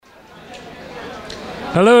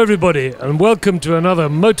Hello everybody and welcome to another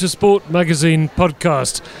Motorsport Magazine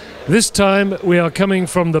podcast. This time we are coming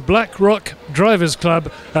from the Black Rock Drivers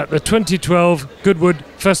Club at the 2012 Goodwood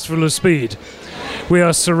Festival of Speed. We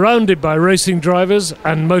are surrounded by racing drivers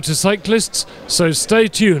and motorcyclists, so stay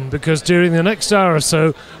tuned because during the next hour or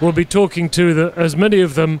so we'll be talking to as many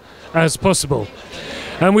of them as possible.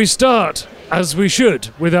 And we start, as we should,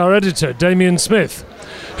 with our editor Damien Smith,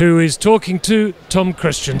 who is talking to Tom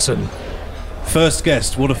Christensen. First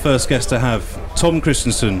guest, what a first guest to have. Tom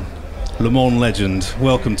Christensen, Le Mans legend.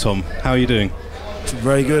 Welcome, Tom. How are you doing?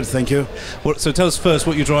 Very good, thank you. So tell us first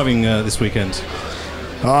what you're driving this weekend.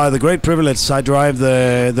 The great privilege. I drive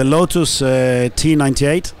the Lotus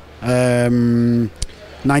T98,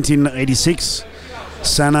 1986.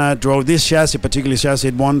 Senna drove this chassis, particularly chassis.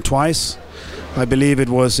 It won twice. I believe it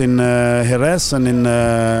was in Jerez and in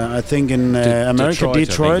I think in America,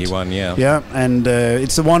 Detroit. I think he won, yeah. Yeah, and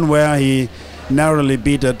it's the one where he narrowly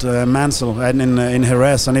beat at Mansell and in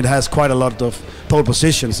Jerez, and it has quite a lot of pole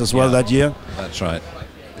positions as well that year. That's right.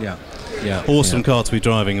 Yeah. Awesome car to be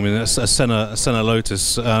driving. I mean, a Senna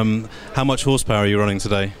Lotus. How much horsepower are you running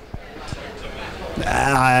today?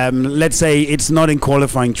 Let's say it's not in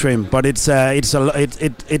qualifying trim, but it's a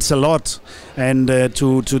lot, and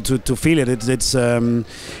to feel it,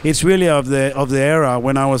 it's really of the era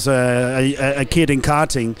when I was a kid in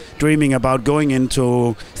karting, dreaming about going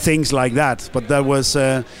into things like that. But that was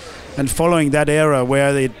and following that era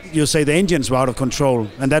where you say the engines were out of control,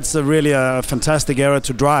 and that's really a fantastic era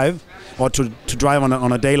to drive. Or to drive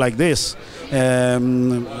on a day like this,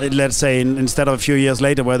 let's say instead of a few years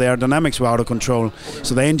later where the aerodynamics were out of control.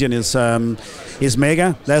 So the engine is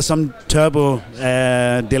mega. There's some turbo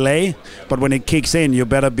delay, but when it kicks in, you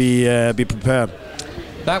better be prepared.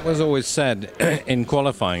 That was always said in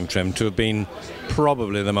qualifying trim to have been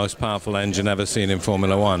probably the most powerful engine ever seen in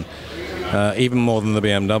Formula One, even more than the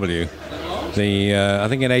BMW. I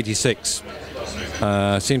think in '86.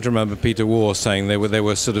 I seem to remember Peter War saying they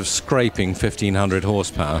were sort of scraping 1,500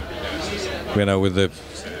 horsepower, with the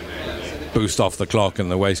boost off the clock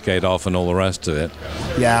and the wastegate off and all the rest of it.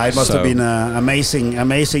 Yeah, it must have been an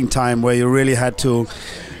amazing time where you really had to.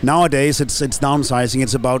 Nowadays, it's downsizing.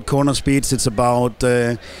 It's about corner speeds. It's about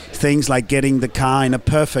things like getting the car in a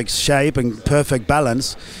perfect shape and perfect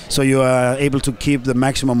balance, so you are able to keep the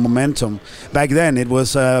maximum momentum. Back then, it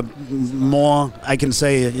was more, I can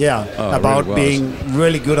say, about really being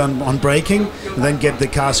really good on braking, and then get the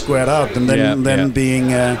car squared out, and then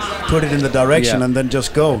being put it in the direction, and then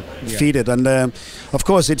just go feed it. And of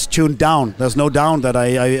course, it's tuned down. There's no doubt that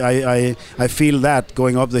I feel that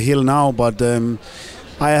going up the hill now, but.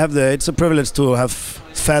 It's a privilege to have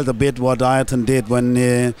felt a bit what Ayrton did when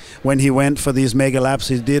he went for these mega laps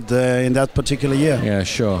he did in that particular year. Yeah,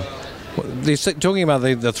 sure. Talking about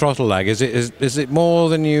the throttle lag, is it more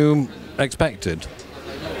than you expected?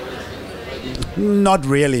 Not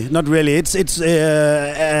really. It's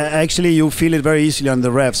actually you feel it very easily on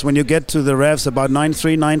the revs. When you get to the revs about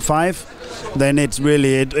 9.3, 9.5, then it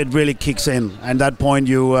really kicks in. And at that point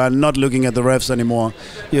you are not looking at the revs anymore.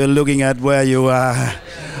 You're looking at where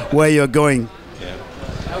you're going. Yeah.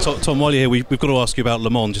 So, Tom, while you're here, we've got to ask you about Le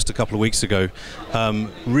Mans just a couple of weeks ago.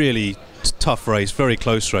 Really tough race, very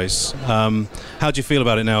close race. How do you feel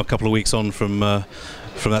about it now, a couple of weeks on from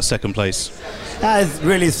that second place? I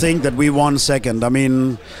really think that we won second. I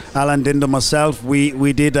mean, Alan Dindo, myself,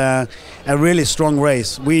 we did a really strong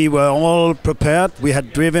race. We were all prepared. We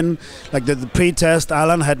had driven, like the pre-test,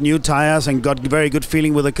 Alan had new tires and got very good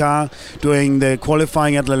feeling with the car. Doing the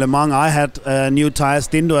qualifying at Le Mans, I had new tires,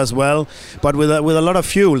 Dindo as well, but with a lot of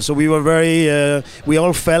fuel. So we were we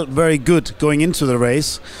all felt very good going into the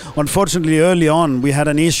race. Unfortunately, early on, we had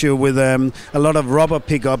an issue with a lot of rubber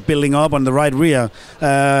pickup building up on the right rear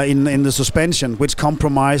in the suspension, which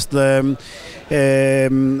compromised that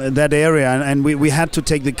area, and we had to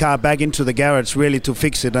take the car back into the garage really to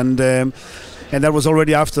fix it, and that was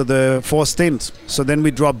already after the fourth stint. So then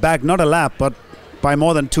we dropped back, not a lap, but by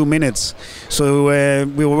more than 2 minutes. So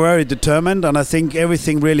we were very determined, and I think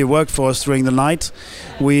everything really worked for us during the night.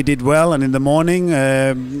 We did well, and in the morning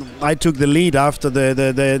I took the lead after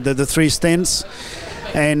the three stints.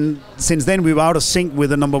 And since then we were out of sync with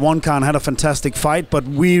the number one car and had a fantastic fight, but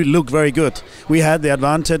we looked very good. We had the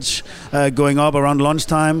advantage going up around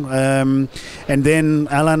lunchtime, and then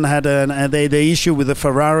Alan had the issue with the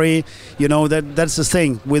Ferrari. That's the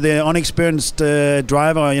thing with the unexperienced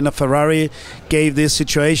driver in a Ferrari gave this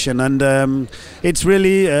situation, and it's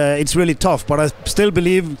really tough. But I still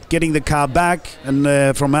believe getting the car back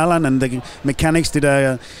and from Alan and the mechanics did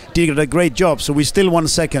a great job. So we still won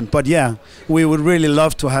second, but we would really love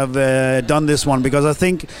love to have done this one, because I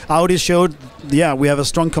think Audi showed, we have a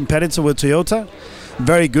strong competitor with Toyota.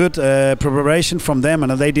 Very good preparation from them,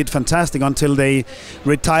 and they did fantastic until they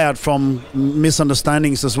retired from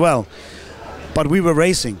misunderstandings as well. But we were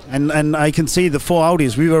racing, and I can see the 4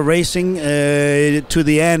 Audis. We were racing to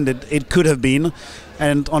the end. It could have been,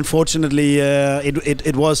 and unfortunately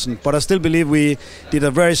it wasn't. But I still believe we did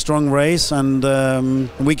a very strong race, and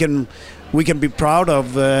we can be proud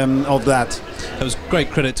of that. It was great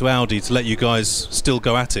credit to Audi to let you guys still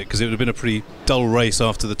go at it, because it would have been a pretty dull race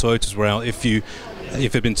after the Toyotas were out if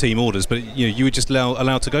it had been team orders. But you were just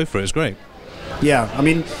allowed to go for it. It was great. Yeah, I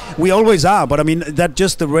mean, we always are, but I mean, that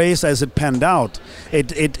just the race as it panned out,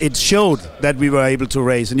 it showed that we were able to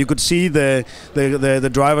race, and you could see the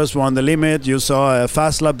drivers were on the limit. You saw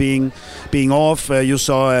Fasler being off. You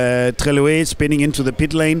saw Treloet spinning into the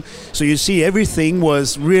pit lane. So you see everything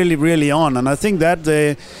was really, really on, and I think that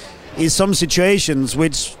is some situations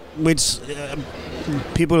which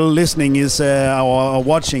people listening or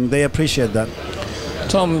watching, they appreciate that.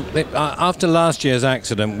 Tom, after last year's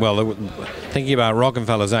accident, thinking about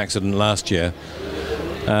Rockenfeller's accident last year,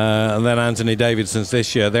 and then Anthony Davidson's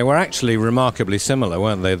this year, they were actually remarkably similar,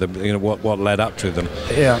 weren't they? What led up to them.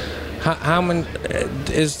 Yeah. How many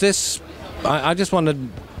is this? I just wondered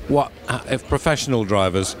if professional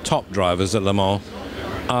drivers, top drivers at Le Mans,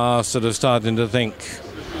 are sort of starting to think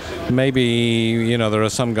maybe there are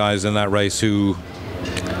some guys in that race who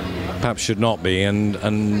perhaps should not be, and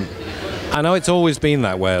I know it's always been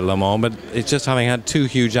that way at Le Mans, but it's just having had 2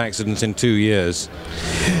 huge accidents in 2 years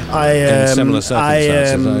in similar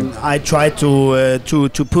circumstances. I try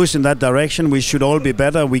to push in that direction. We should all be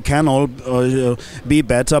better. We can all be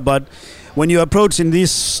better. But when you approach in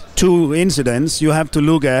these 2 incidents, you have to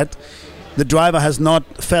look at the driver has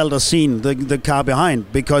not felt or seen the car behind,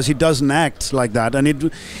 because he doesn't act like that. And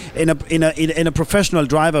in a professional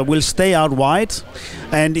driver will stay out wide,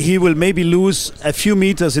 and he will maybe lose a few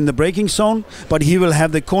meters in the braking zone, but he will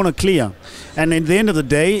have the corner clear. And at the end of the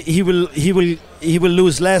day, he will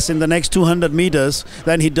lose less in the next 200 meters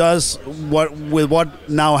than he does with what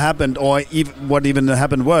now happened, or what even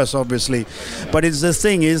happened worse, obviously. But the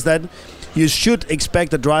thing is that you should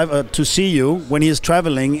expect the driver to see you when he is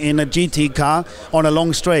traveling in a GT car on a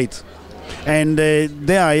long straight. And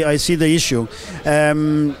there I see the issue.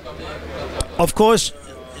 Of course,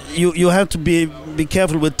 you have to be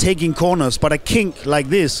careful with taking corners, but a kink like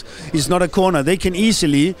this is not a corner. They can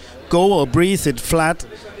easily go or breathe it flat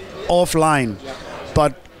offline.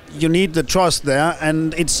 But you need the trust there,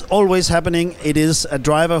 and it's always happening. It is a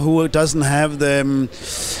driver who doesn't have the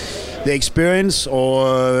experience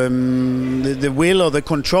or the will or the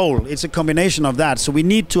control. It's a combination of that. So we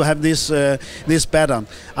need to have this better.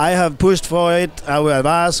 I have pushed for it. I have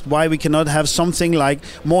asked why we cannot have something like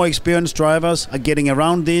more experienced drivers are getting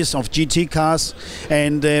around this of GT cars,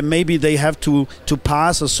 and maybe they have to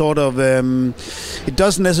pass a sort of it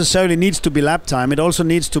doesn't necessarily needs to be lap time. It also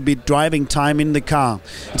needs to be driving time in the car.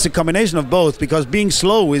 It's a combination of both, because being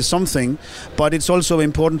slow is something, but it's also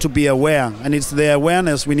important to be aware, and it's the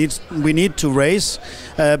awareness we need to race,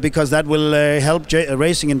 because that will help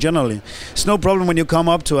racing in generally. It's no problem when you come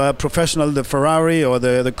up to a professional, the Ferrari or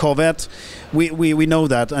the Corvette. We know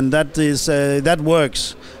that, and that is that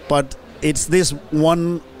works. But it's this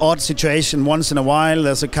one odd situation once in a while.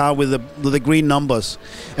 There's a car with the green numbers,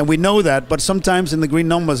 and we know that. But sometimes in the green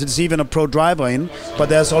numbers, it's even a pro driver in. But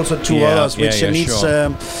there's also 2 others which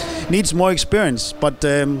needs more experience. But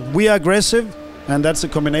we are aggressive, and that's a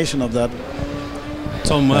combination of that.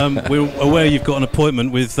 Tom, we're aware you've got an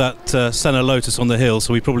appointment with that Senna Lotus on the hill,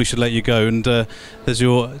 so we probably should let you go. And there's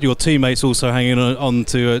your teammates also hanging on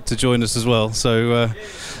to join us as well. So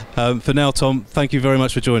for now, Tom, thank you very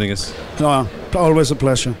much for joining us. No, always a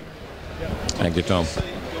pleasure. Thank you, Tom.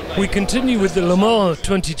 We continue with the Le Mans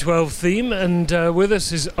 2012 theme, and with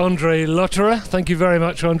us is Andre Lotterer. Thank you very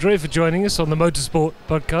much, Andre, for joining us on the Motorsport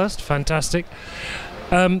podcast. Fantastic.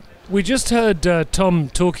 We just heard Tom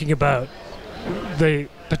talking about the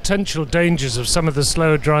potential dangers of some of the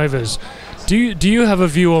slower drivers. Do you have a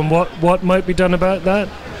view on what might be done about that?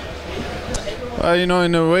 Well,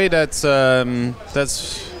 in a way that's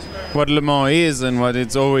what Le Mans is and what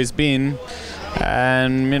it's always been,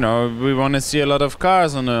 and we want to see a lot of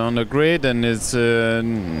cars on the grid, and it's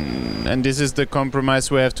and this is the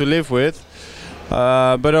compromise we have to live with.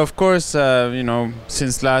 But of course,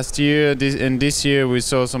 since last year and this year, we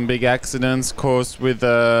saw some big accidents caused with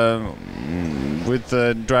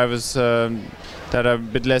drivers that are a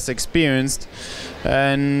bit less experienced,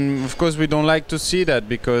 and of course we don't like to see that,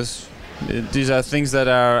 because these are things that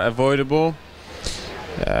are avoidable.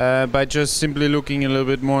 by just simply looking a little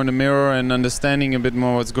bit more in the mirror and understanding a bit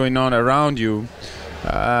more what's going on around you.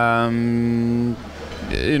 The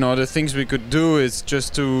things we could do is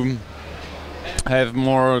just to have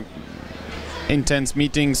more intense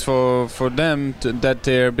meetings for them that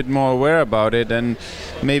they're a bit more aware about it, and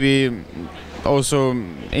maybe also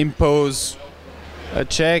impose a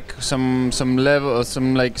check, some level,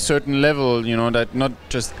 some like certain level, that not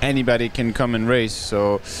just anybody can come and race.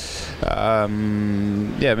 So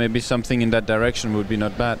maybe something in that direction would be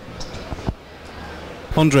not bad.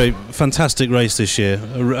 Andre, fantastic race this year.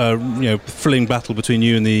 Thrilling battle between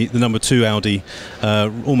you and the number 2 Audi,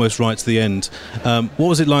 almost right to the end. What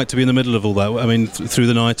was it like to be in the middle of all that? I mean, through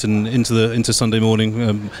the night and into Sunday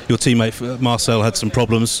morning. Your teammate Marcel had some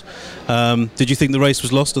problems. Did you think the race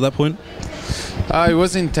was lost at that point? It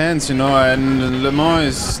was intense, and Le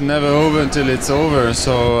Mans is never over until it's over.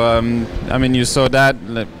 So, you saw that.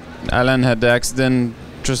 Alan had the accident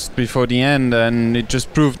just before the end, and it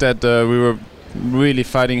just proved that we were really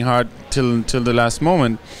fighting hard till the last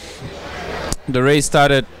moment. The race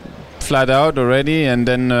started flat out already, and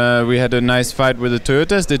then we had a nice fight with the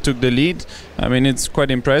Toyotas. They took the lead. It's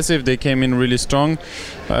quite impressive. They came in really strong.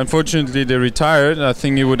 Unfortunately, they retired. I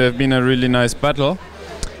think it would have been a really nice battle.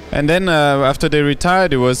 And then after they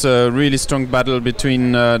retired, it was a really strong battle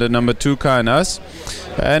between the number 2 car and us.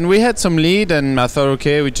 And we had some lead, and I thought,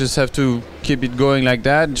 okay, we just have to keep it going like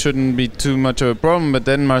that. It shouldn't be too much of a problem. But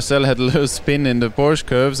then Marcel had a little spin in the Porsche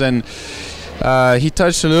curves, and he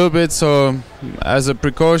touched a little bit. So as a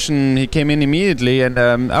precaution, he came in immediately. And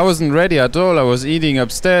I wasn't ready at all. I was eating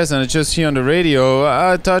upstairs, and I just hear on the radio,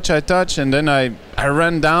 I touch. And then I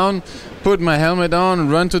ran down, put my helmet on,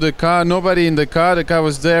 run to the car. Nobody in the car. The car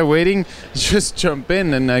was there waiting. Just jump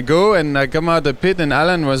in, and I go, and I come out the pit, and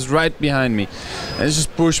Alan was right behind me. I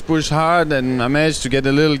just push hard, and I managed to get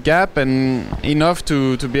a little gap, and enough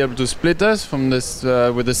to be able to split us from this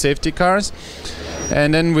with the safety cars.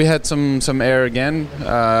 And then we had some air again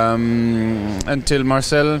until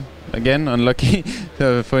Marcel, again unlucky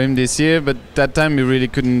for him this year, but that time we really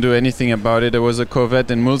couldn't do anything about it. There was a Corvette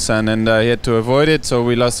in Mulsanne, and he had to avoid it, so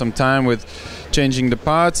we lost some time with changing the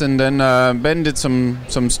parts. And then Ben did some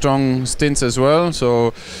strong stints as well.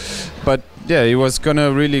 So, but yeah, it was gonna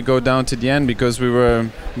really go down to the end because we were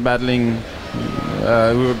battling.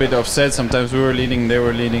 We were a bit offset. Sometimes we were leading, they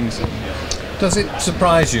were leading. So. Does it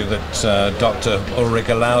surprise you that Dr. Ulrich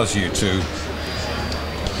allows you to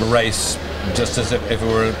race just as if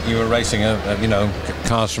you were racing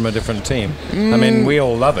cars from a different team? We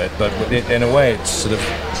all love it, but in a way it's sort of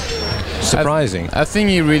surprising. I think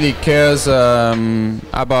he really cares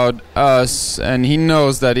about us, and he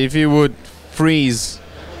knows that if he would freeze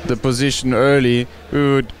the position early, we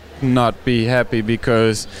would not be happy,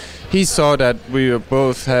 because he saw that we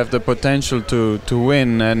both have the potential to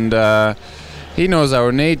win, and he knows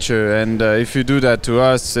our nature, and if you do that to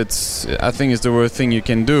us, I think it's the worst thing you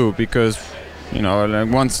can do, because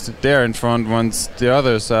once they're in front, once the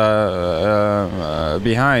others are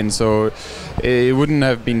behind, so it wouldn't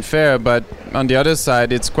have been fair. But on the other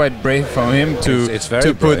side, it's quite brave from him to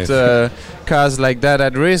put cars like that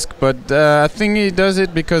at risk. But I think he does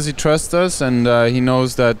it because he trusts us, and he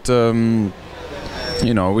knows that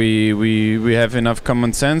we have enough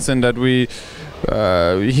common sense, and that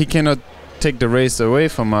he cannot take the race away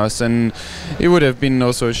from us. And it would have been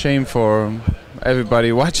also a shame for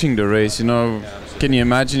everybody watching the race. Can you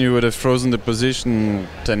imagine you would have frozen the position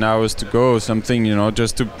 10 hours to go or something,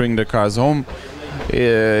 just to bring the cars home?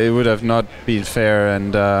 It would have not been fair.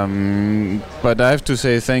 And but I have to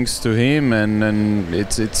say thanks to him, and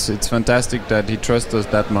it's fantastic that he trusts us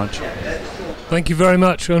that much. Thank you very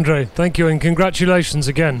much, Andre. Thank you, and congratulations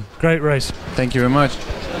again. Great race. Thank you very much.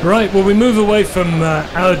 Right, well, we move away from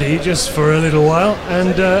Audi just for a little while,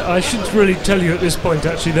 and I should really tell you at this point,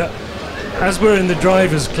 actually, that as we're in the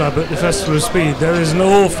Drivers' Club at the Festival of Speed, there is an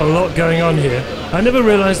awful lot going on here. I never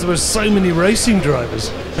realised there were so many racing drivers.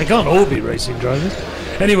 They can't all be racing drivers.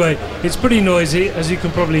 Anyway, it's pretty noisy, as you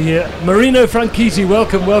can probably hear. Marino Franchitti,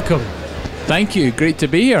 welcome. Thank you, great to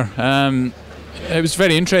be here. It was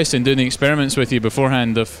very interesting doing the experiments with you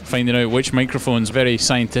beforehand of finding out which microphone's. Very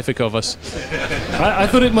scientific of us. I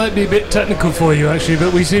thought it might be a bit technical for you, actually,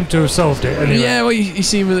 but we seem to have solved it anyway. Yeah, well, you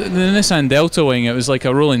see, with the Nissan Delta Wing, it was like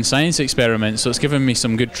a rolling science experiment, so it's given me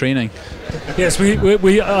some good training. Yes,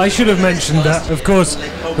 I should have mentioned that. Of course,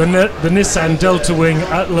 the Nissan Delta Wing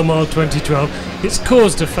at Le Mans 2012, it's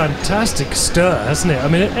caused a fantastic stir, hasn't it?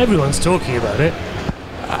 Everyone's talking about it.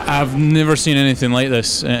 I've never seen anything like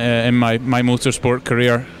this in my motorsport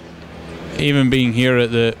career. Even being here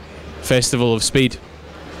at the Festival of Speed,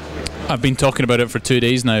 I've been talking about it for 2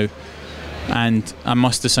 days now. and I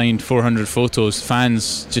must have signed 400 photos.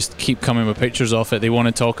 Fans just keep coming with pictures of it. They want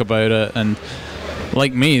to talk about it, and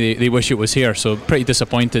like me, they wish it was here. So pretty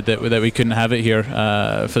disappointed that we couldn't have it here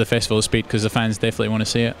for the Festival of Speed, because the fans definitely want to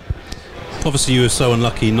see it. Obviously you were so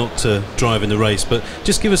unlucky not to drive in the race, but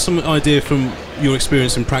just give us some idea from your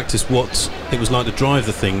experience in practice what it was like to drive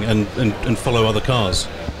the thing and follow other cars.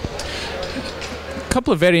 A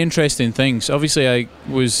couple of very interesting things. Obviously I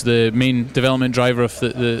was the main development driver of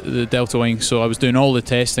the Delta Wing, so I was doing all the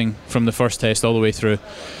testing from the first test all the way through.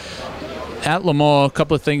 At Le Mans, a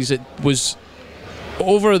couple of things. It was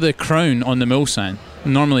over the crown on the Mulsanne.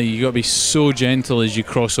 Normally you got to be so gentle as you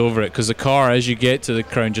cross over it, because the car, as you get to the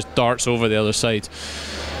crown, just darts over the other side.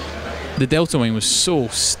 The Delta Wing was so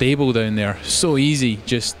stable down there, so easy,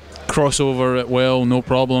 just cross over it well, no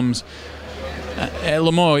problems. At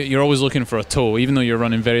Le Mans, you're always looking for a tow, even though you're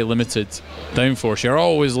running very limited downforce. You're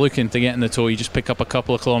always looking to get in the tow. You just pick up a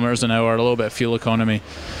couple of kilometres an hour, a little bit of fuel economy.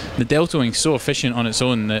 The Delta Wing's so efficient on its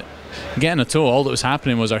own that getting a tow, all that was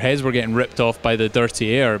happening was our heads were getting ripped off by the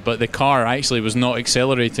dirty air, but the car actually was not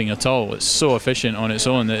accelerating at all. It's so efficient on its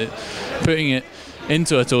own that putting it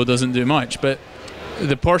into a tow doesn't do much. But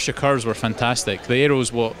the Porsche curves were fantastic. The aero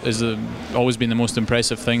is what has always been the most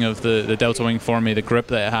impressive thing of the Delta Wing for me. The grip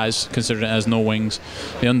that it has, considering it has no wings.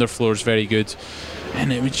 The underfloor is very good.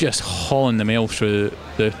 And it was just hauling the mail through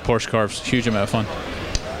the Porsche curves. Huge amount of fun.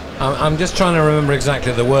 I'm just trying to remember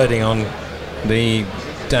exactly the wording on the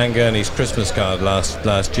Dan Gurney's Christmas card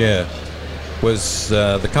last year. Was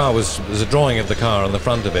the car was a drawing of the car on the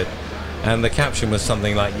front of it, and the caption was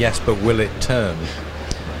something like, "Yes, but will it turn?"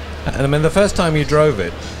 And I mean, the first time you drove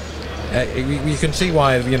it, you can see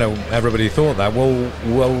why, you know, everybody thought that. Well,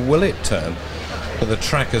 will it turn? But the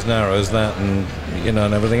track as narrow as that, and you know,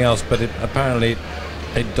 and everything else. But apparently,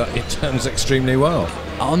 it turns extremely well.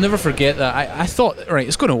 I'll never forget that. I thought, right,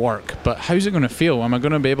 it's going to work, but how's it going to feel? Am I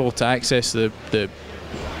going to be able to access the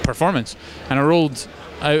performance? And I rolled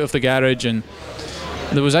out of the garage, and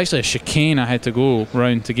there was actually a chicane I had to go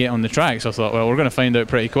round to get on the track. So I thought, well, we're going to find out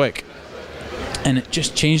pretty quick. And it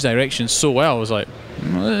just changed direction so well. I was like,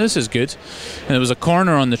 well, this is good. And there was a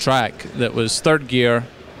corner on the track that was third gear,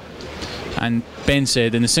 and Ben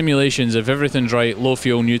said in the simulations, if everything's right, low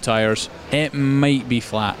fuel, new tyres, it might be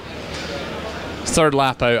flat. Third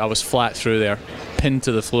lap out, I was flat through there, pinned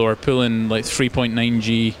to the floor, pulling like 3.9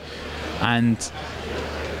 G, and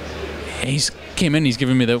he's came in, he's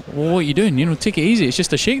giving me the, well, what are you doing? You know, take it easy, it's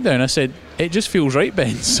just a shakedown. I said, it just feels right,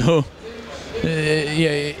 Ben. So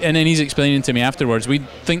yeah, and then he's explaining to me afterwards, we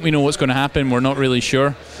think we know what's going to happen, we're not really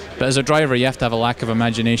sure, but as a driver you have to have a lack of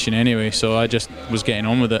imagination anyway, so I just was getting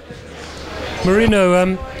on with it. Marino,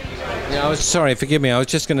 yeah, I was sorry, forgive me, I was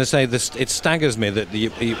just going to say this, it staggers me that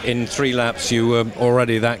you, in 3 laps you were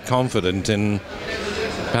already that confident in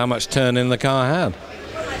how much turn in the car had.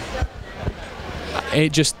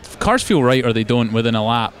 It just, cars feel right or they don't within a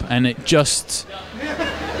lap, and it just,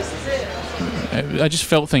 I just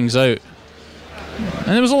felt things out. And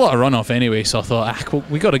there was a lot of runoff anyway, so I thought, well,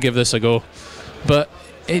 we got to give this a go. But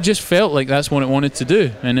it just felt like that's what it wanted to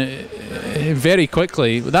do. And it very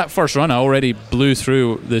quickly, that first run, I already blew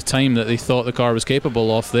through the time that they thought the car was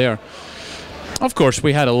capable of there. Of course,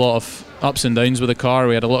 we had a lot of ups and downs with the car.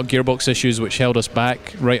 We had a lot of gearbox issues which held us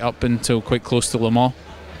back right up until quite close to Le Mans.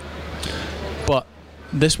 But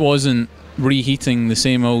this wasn't reheating the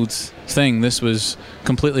same old thing. This was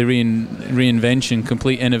completely reinvention,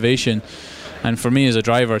 complete innovation. And for me as a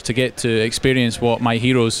driver, to get to experience what my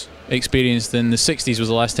heroes experienced in the 60s was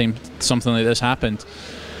the last time something like this happened.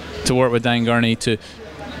 To work with Dan Gurney,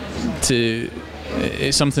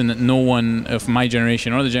 it's something that no one of my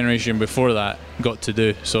generation or the generation before that got to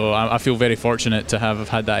do. So I feel very fortunate to have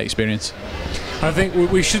had that experience. I think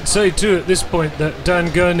we should say too at this point that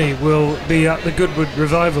Dan Gurney will be at the Goodwood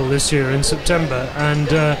Revival this year in September, and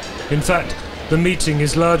in fact the meeting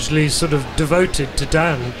is largely sort of devoted to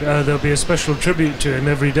Dan. There'll be a special tribute to him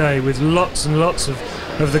every day with lots and lots of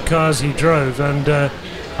the cars he drove, and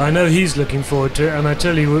I know he's looking forward to it. And I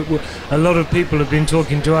tell you, a lot of people have been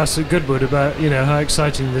talking to us at Goodwood about, you know, how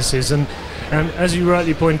exciting this is, and as you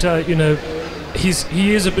rightly point out, you know,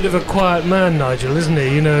 he is a bit of a quiet man, Nigel, isn't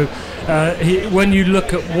he? You know, when you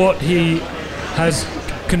look at what he has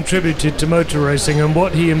contributed to motor racing and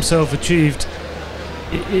what he himself achieved,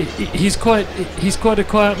 he's quite a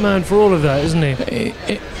quiet man for all of that, isn't he?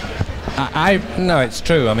 No, it's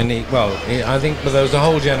true. I mean, I think there was a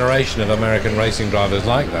whole generation of American racing drivers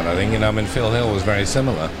like that. I think, you know, I mean, Phil Hill was very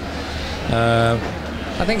similar.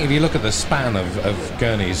 I think if you look at the span of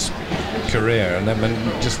Gurney's career and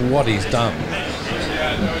then just what he's done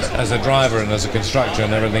as a driver and as a constructor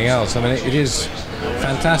and everything else, I mean, it is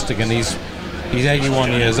fantastic, and he's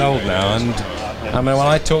 81 years old now, and I mean, when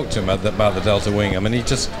I talked to him about the Delta Wing, I mean,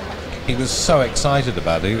 he was so excited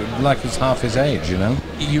about it, like he's half his age, you know.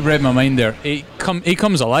 You read my mind there. He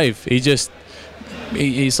comes alive. He's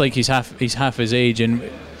like he's half his age, and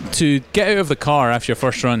to get out of the car after your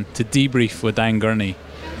first run to debrief with Dan Gurney,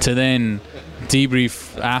 to then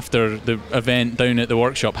debrief after the event down at the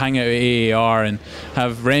workshop, hang out at AAR, and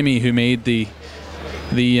have Remy, who made the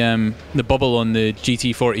bubble on the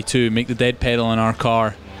GT42, make the dead pedal on our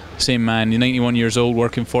car. Same man, 91 years old,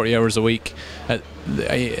 working 40 hours a week at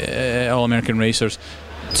All American Racers,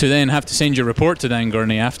 to then have to send your report to Dan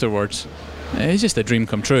Gurney afterwards. It's just a dream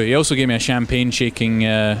come true. He also gave me a champagne shaking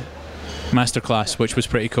masterclass, which was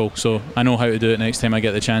pretty cool. So I know how to do it next time I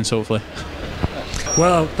get the chance, hopefully.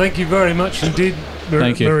 Well, thank you very much indeed,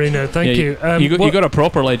 Thank you. Marino. Thank you. You got a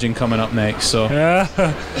proper legend coming up next, so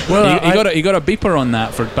well, you got a beeper on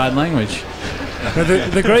that for bad language.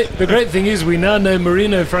 The great thing is we now know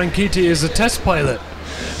Marino Franchitti is a test pilot.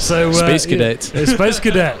 So Space Cadet. Space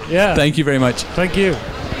Cadet. Yeah. Thank you very much. Thank you.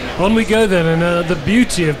 On we go then, and the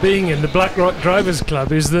beauty of being in the Black Rock Drivers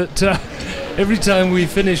Club is that every time we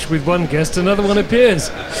finish with one guest, another one appears.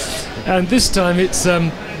 And this time it's,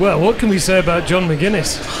 well, what can we say about John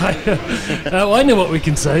McGuinness? I know what we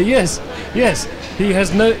can say, yes, he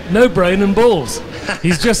has no brain and balls.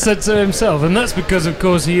 He's just said so himself, and that's because, of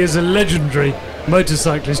course, he is a legendary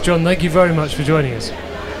motorcyclist. John, thank you very much for joining us.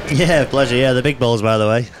 Yeah, pleasure. Yeah, the big balls, by the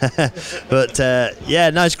way. But yeah,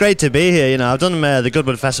 no, it's great to be here. You know, I've done the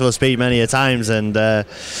Goodwood Festival Speed many a times, and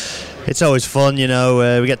it's always fun. You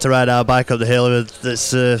know, we get to ride our bike up the hill.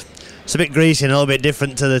 It's a bit greasy and a little bit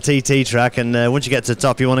different to the TT track, and once you get to the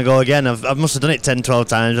top, you want to go again. I must have done it 10, 12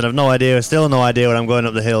 times, and I've still no idea when I'm going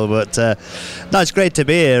up the hill. But no, it's great to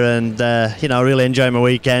be here, and you know, I really enjoy my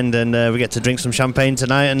weekend, and we get to drink some champagne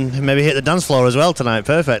tonight, and maybe hit the dance floor as well tonight.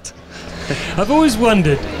 Perfect. I've always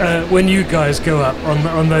wondered when you guys go up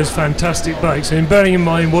on those fantastic bikes, and bearing in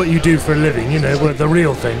mind what you do for a living, you know, what the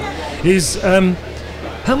real thing is.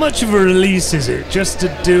 How much of a release is it just to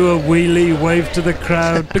do a wheelie, wave to the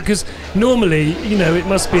crowd? Because normally, you know, it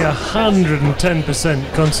must be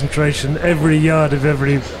 110% concentration every yard of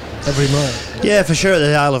every mile. Yeah, for sure. At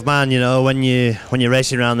the Isle of Man, you know, when you're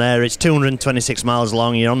racing around there, it's 226 miles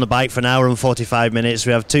long. You're on the bike for an hour and 45 minutes.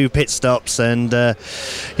 We have 2 pit stops, and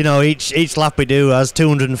you know, each lap we do has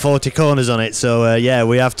 240 corners on it. So yeah,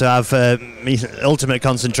 we have to have ultimate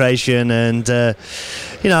concentration, and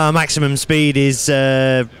you know, our maximum speed is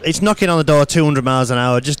it's knocking on the door 200 miles an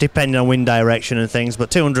hour, just depending on wind direction and things.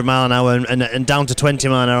 But 200 mile an hour and down to 20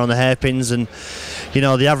 mile an hour on the hairpins, and you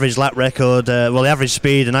know, the average lap record, well, the average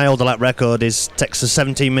speed, and I hold the lap record, takes us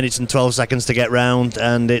 17 minutes and 12 seconds to get round,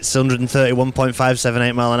 and it's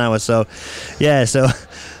 131.578 mile an hour. So yeah, so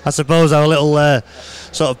I suppose our little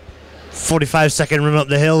sort of 45-second run up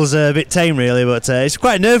the hill's a bit tame, really, but it's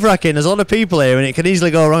quite nerve-wracking. There's a lot of people here, and it can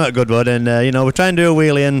easily go wrong at Goodwood. And you know, we're trying to do a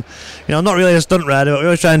wheelie, and you know, I'm not really a stunt rider, but we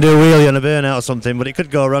always try and do a wheelie on a burnout or something. But it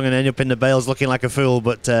could go wrong and end up in the bales looking like a fool.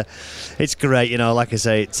 But it's great, you know. Like I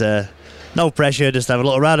say, it's no pressure. Just have a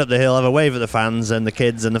little ride up the hill, have a wave at the fans and the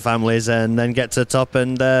kids and the families, and then get to the top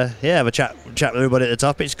and yeah, have a chat with everybody at the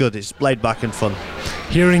top. It's good. It's laid back and fun.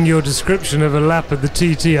 Hearing your description of a lap at the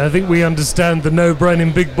TT, I think we understand the no brain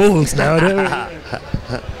and big balls now, don't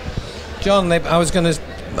we? John, I was going to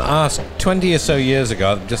ask, 20 or so years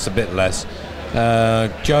ago, just a bit less,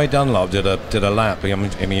 Joey Dunlop did a lap. I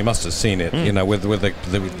mean, you must have seen it, you know, with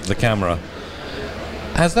the camera.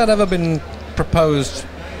 Has that ever been proposed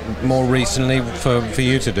more recently for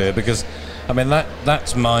you to do? Because I mean,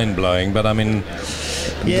 that's mind-blowing, but I mean,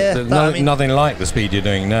 yeah, nothing like the speed you're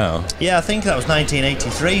doing now. Yeah, I think that was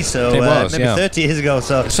 1983, so it was, maybe 30 years ago.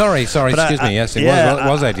 So sorry, excuse me. Yes, it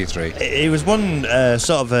was 83. It was one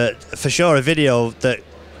sort of for sure a video that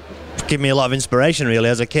gave me a lot of inspiration, really.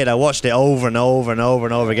 As a kid, I watched it over and over and over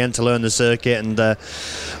and over again to learn the circuit, and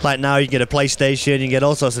like now you get a PlayStation, you get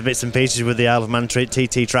all sorts of bits and pieces with the Isle of Man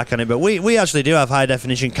TT track on it. But we actually do have high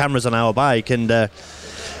definition cameras on our bike, and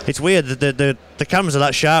it's weird that the cameras are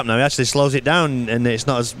that sharp now. It actually slows it down, and it's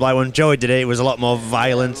not as like when Joey did it. It was a lot more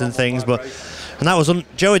violent and things, but. And that was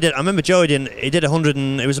Joey did. I remember Joey did. He did 100.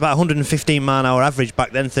 It was about 115 mile an hour average back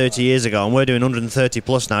then, 30 years ago, and we're doing 130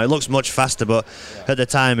 plus now. It looks much faster, but at the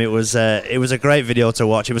time it was a great video to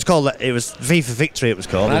watch. It was V for Victory. It was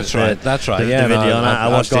called. That's right. The video. No, I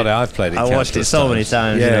watched it. I've played it. I watched it so many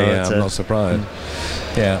times. Yeah, you know, I'm not surprised.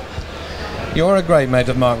 Yeah, you're a great mate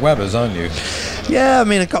of Mark Webber's, aren't you? Yeah, I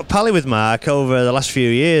mean, I got pally with Mark over the last few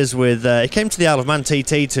years. He came to the Isle of Man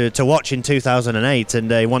TT to watch in 2008,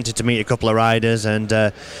 and he wanted to meet a couple of riders, and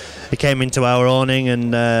he came into our awning,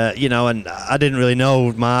 and and I didn't really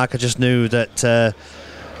know Mark. I just knew that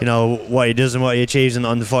what he does and what he achieves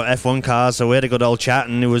on the F1 cars. So we had a good old chat,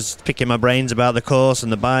 and he was picking my brains about the course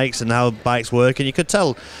and the bikes and how bikes work, and you could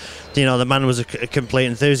tell. The man was a complete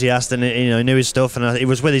enthusiast, and he knew his stuff. And he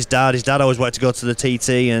was with his dad. His dad always wanted to go to the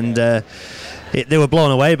TT, and they were blown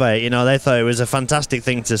away by it. They thought it was a fantastic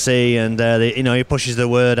thing to see, and he pushes the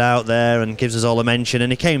word out there and gives us all a mention.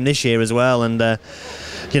 And he came this year as well, and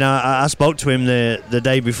I spoke to him the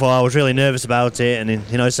day before. I was really nervous about it, and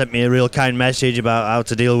he sent me a real kind message about how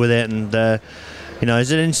to deal with it, and.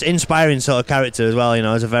 He's an inspiring sort of character as well.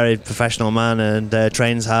 He's a very professional man and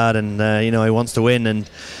trains hard, and he wants to win.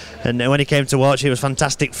 And when he came to watch, it was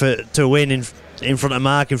fantastic to win in front of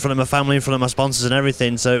Mark, in front of my family, in front of my sponsors and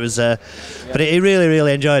everything. So it was, but he really,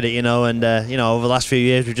 really enjoyed it. And over the last few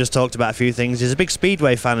years, we've just talked about a few things. He's a big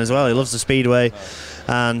Speedway fan as well. He loves the Speedway,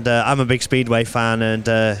 and I'm a big Speedway fan. And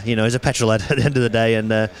he's a petrol head at the end of the day,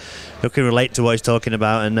 and who can relate to what he's talking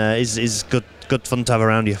about, and is good fun to have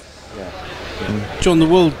around you. John,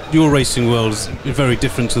 your racing world is very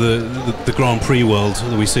different to the Grand Prix world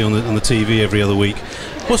that we see on the TV every other week.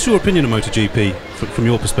 What's your opinion of MotoGP from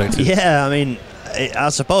your perspective? Yeah, I mean, I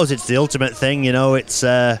suppose it's the ultimate thing. It's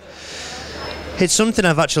something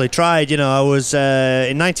I've actually tried. I was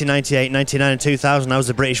in 1998, 99 and 2000, I was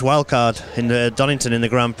the British wildcard in Donington in the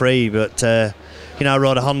Grand Prix, but I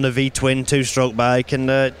rode a Honda V-twin 2-stroke bike,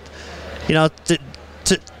 and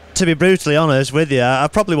to be brutally honest with you, I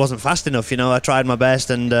probably wasn't fast enough. I tried my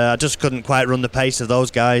best, and I just couldn't quite run the pace of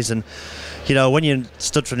those guys. And when you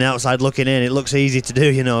stood from the outside looking in, it looks easy to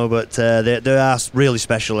do, but they are really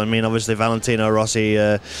special. I mean, obviously Valentino Rossi,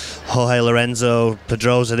 Jorge Lorenzo,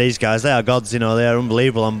 Pedrosa, these guys, they are gods. They are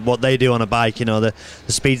unbelievable on what they do on a bike. The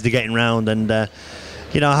speeds they're getting round, and I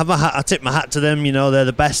tip my hat to them. They're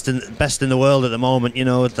the best in the world at the moment.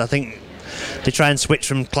 I think. They try and switch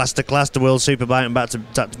from class to class, to World Superbike and back to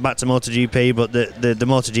MotoGP, but the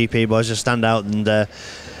MotoGP boys just stand out, and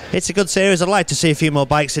it's a good series. I'd like to see a few more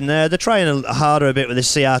bikes in there. They're trying harder a bit with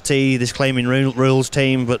this CRT, this claiming rules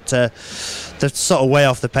team, but they're sort of way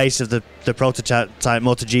off the pace of the prototype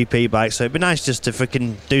MotoGP bike. So it'd be nice just if we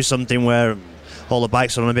can do something where all the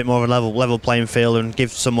bikes are on a bit more of a level playing field and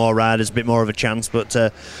give some more riders a bit more of a chance. But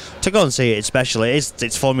to go and see it, especially,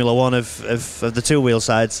 it's Formula One of the two-wheel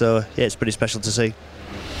side, so yeah, it's pretty special to see.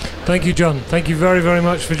 Thank you, John. Thank you very, very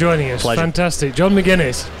much for joining us. Pleasure. Fantastic. John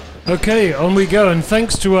McGuinness. Okay, on we go, and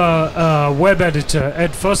thanks to our web editor,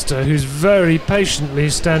 Ed Foster, who's very patiently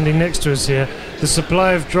standing next to us here. The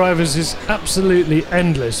supply of drivers is absolutely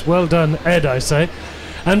endless. Well done, Ed, I say.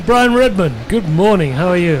 And Brian Redman, good morning. How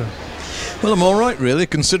are you? Well, I'm all right, really,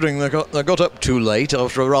 considering I got up too late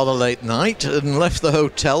after a rather late night and left the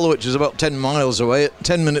hotel, which is about 10 miles away, at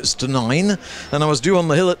 10 minutes to 9, and I was due on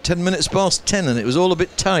the hill at 10 minutes past 10, and it was all a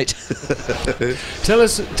bit tight. Tell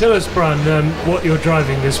us, Brian, what you're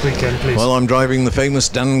driving this weekend, please. Well, I'm driving the famous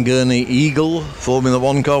Dan Gurney Eagle Formula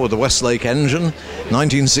One car with the Westlake engine,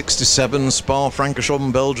 1967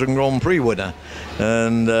 Spa-Francorchamps Belgian Grand Prix winner.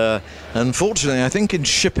 And unfortunately, I think in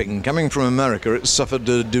shipping, coming from America, it suffered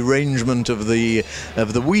a derangement of the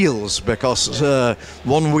wheels, because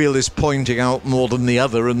one wheel is pointing out more than the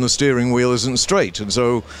other, and the steering wheel isn't straight, and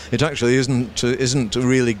so it actually isn't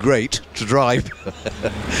really great to drive.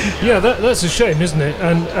 Yeah, that's a shame, isn't it?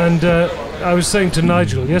 And I was saying to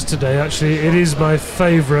Nigel yesterday, actually, it is my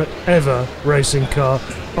favourite ever racing car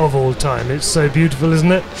of all time. It's so beautiful,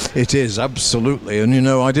 isn't it? It is, absolutely. And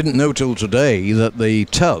I didn't know till today that the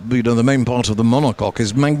tub, the main part of the monocoque,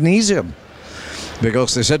 is magnesium,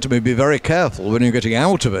 because they said to me, be very careful when you're getting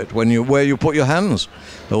out of it, where you put your hands,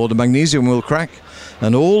 or the magnesium will crack.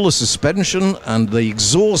 And all the suspension and the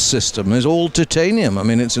exhaust system is all titanium. I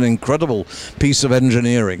mean, it's an incredible piece of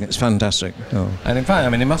engineering. It's fantastic. Oh. And in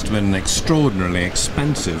fact, it must have been an extraordinarily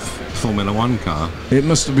expensive Formula One car. It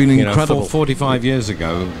must have been incredible. 45 years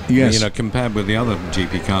ago, yes. Compared with the other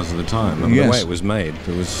GP cars of the time. And yes. The way it was made.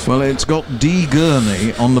 Well, it's got D.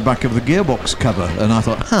 Gurney on the back of the gearbox cover. And I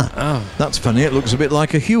thought, that's funny. It looks a bit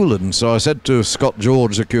like a Hewland. So I said to Scott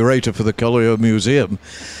George, the curator for the Colliery Museum,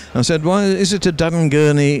 I said, why is it a Dan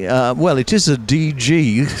Gurney? Well, it is a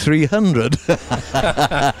DG 300,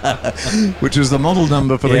 which is the model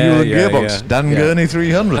number for the Hewland gearbox. Dan Gurney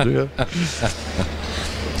 300.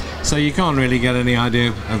 So you can't really get any idea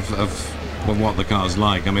of what the car's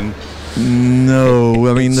like. I mean, No,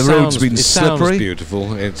 I mean the road's been it slippery. Sounds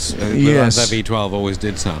beautiful. It's Yes. that V12 always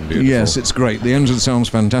did sound beautiful. Yes, it's great. The engine sounds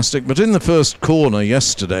fantastic. But in the first corner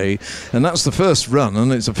yesterday, and that's the first run,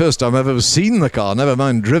 and it's the first time I've ever seen the car, never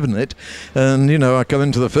mind driven it. And, you know, I come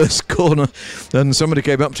into the first corner, and somebody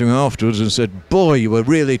came up to me afterwards and said, "Boy, you were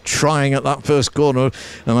really trying at that first corner."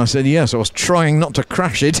 And I said, "Yes, I was trying not to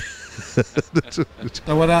crash it."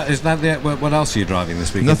 So what else are you driving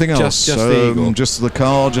this weekend? Nothing else. Just the Eagle. Just the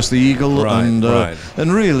car, just the Eagle, Right, right.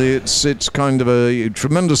 and really, it's kind of a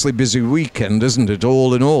tremendously busy weekend, isn't it?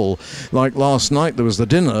 All in all, like last night, there was the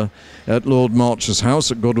dinner at Lord March's house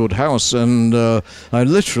at Goodwood House, and I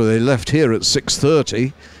literally left here at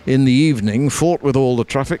 6:30 in the evening, fought with all the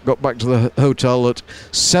traffic, got back to the hotel at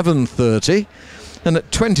 7:30. And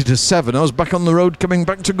at 20 to 7, I was back on the road coming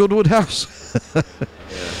back to Goodwood House.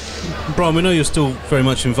 Brian, we know you're still very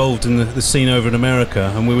much involved in the scene over in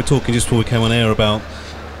America, and we were talking just before we came on air about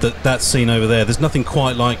that scene over there. There's nothing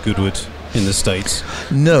quite like Goodwood in the States.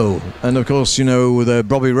 No, and of course, you know,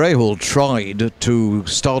 Bobby Rahal tried to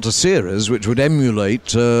start a series which would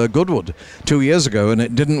emulate Goodwood 2 years ago, and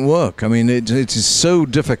it didn't work. I mean, it is so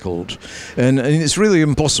difficult, and it's really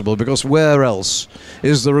impossible, because where else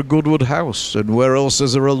is there a Goodwood house, and where else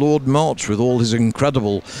is there a Lord March with all his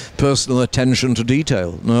incredible personal attention to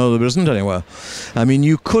detail? No, there isn't anywhere. I mean,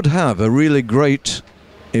 you could have a really great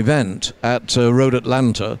event at Road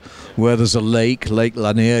Atlanta, where there's a Lake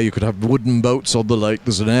Lanier. You could have wooden boats on the lake.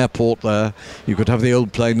 There's an airport there. You could have the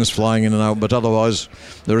old planes flying in and out, but otherwise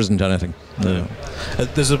there isn't anything. No.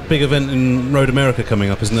 There's a big event in Road America coming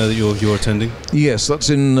up, isn't there, that you're attending? Yes, that's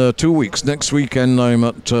in 2 weeks. Next weekend I'm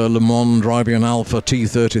at Le Mans driving an Alpha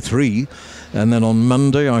T33, and then on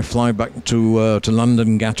Monday I fly back to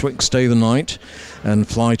London Gatwick, stay the night, and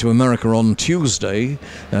fly to America on Tuesday,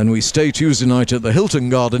 and we stay Tuesday night at the Hilton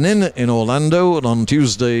Garden Inn in Orlando, and on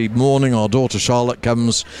Tuesday morning our daughter Charlotte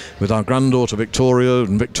comes with our granddaughter Victoria,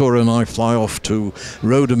 and Victoria and I fly off to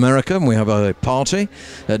Road America, and we have a party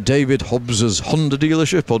at David Hobbs's Honda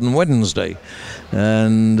dealership on Wednesday,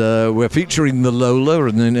 and we're featuring the Lola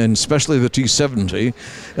and especially the T70,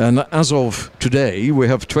 and as of today we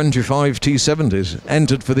have 25 T70s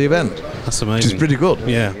entered for the event. That's amazing. Which is pretty good.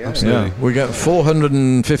 Yeah, absolutely. Yeah. We get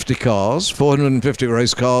 450 cars, 450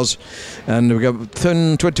 race cars, and we get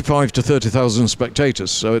 25 to 30,000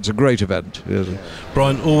 spectators, so it's a great event. Yes.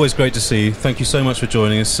 Brian, always great to see you. Thank you so much for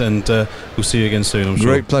joining us, and we'll see you again soon, I'm sure.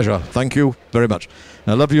 Great pleasure. Thank you very much.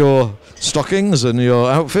 I love your stockings and your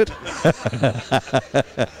outfit. I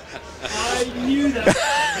knew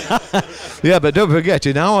that. Yeah, but don't forget,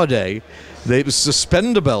 in our day, they were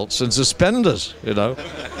suspender belts and suspenders, you know.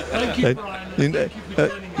 Thank you, Brian.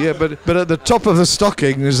 Yeah, but at the top of the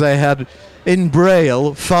stockings they had, in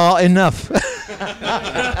Braille, "far enough."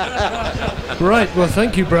 Right, well,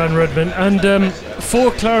 thank you, Brian Redman. And for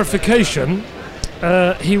clarification,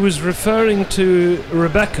 he was referring to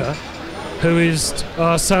Rebecca, who is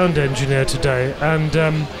our sound engineer today. And,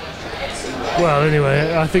 well,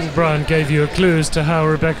 anyway, I think Brian gave you a clue as to how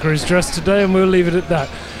Rebecca is dressed today, and we'll leave it at that.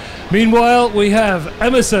 Meanwhile, we have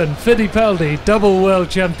Emerson Fittipaldi, double world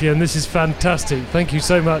champion. This is fantastic. Thank you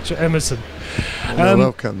so much, Emerson.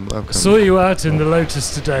 Welcome. Saw you out in the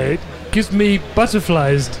Lotus today. It gives me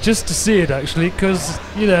butterflies just to see it, actually, because,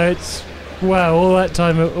 you know, it's, wow, all that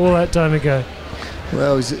time ago.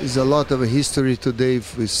 Well, it's a lot of a history today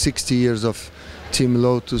with 60 years of Team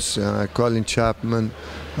Lotus, Colin Chapman,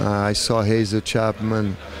 I saw Hazel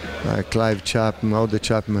Chapman, Clive Chapman, all the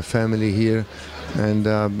Chapman family here, and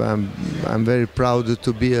I'm very proud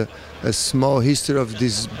to be a small history of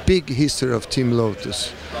this big history of Team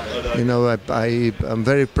Lotus. You know, I'm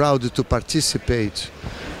very proud to participate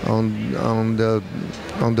on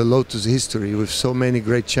the Lotus history with so many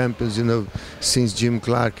great champions, you know, since Jim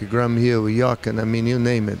Clark, Graham Hill, Jochen, I mean, you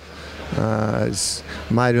name it. It's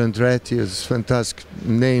Mario Andretti, it's fantastic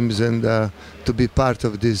names, and to be part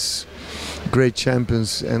of these great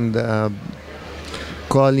champions. And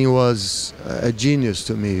Colin was a genius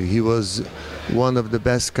to me. He was one of the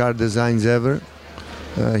best car designs ever.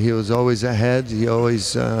 He was always ahead. He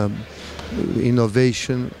always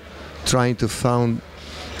innovation, trying to find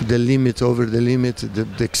the limit over the limit,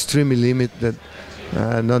 the extreme limit that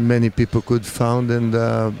not many people could find. And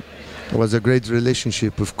it was a great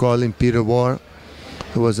relationship with Colin. Peter Warr,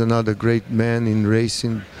 who was another great man in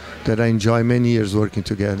racing that I enjoy many years working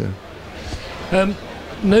together.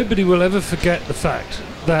 Nobody will ever forget the fact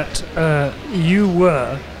that you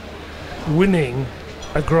were winning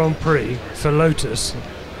a Grand Prix for Lotus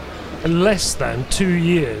less than 2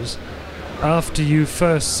 years after you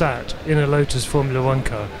first sat in a Lotus Formula One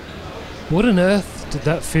car. What on earth did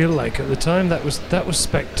that feel like at the time? That was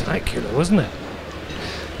spectacular, wasn't it?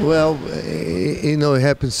 Well, it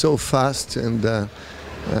happened so fast, and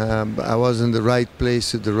I was in the right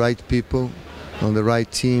place with the right people, on the right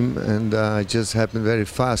team, and it just happened very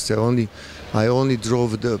fast. I only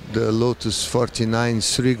drove the Lotus 49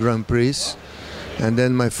 3 Grand Prix, and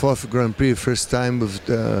then my 4th Grand Prix, first time with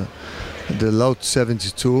the Lotus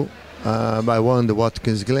 72, I won the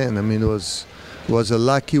Watkins Glen. I mean, it was a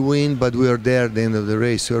lucky win, but we were there at the end of the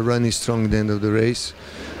race. We were running strong at the end of the race.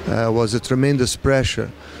 It was a tremendous pressure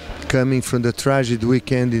coming from the tragic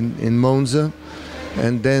weekend in Monza,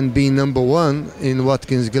 and then being number 1 in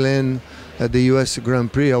Watkins Glen at the US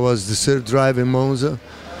Grand Prix. I was the 3rd driver in Monza,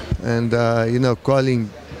 and Colin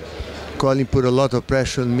put a lot of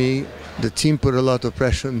pressure on me. The team put a lot of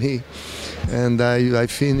pressure on me, and I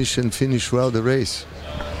finished well the race.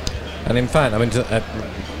 And in fact, I mean,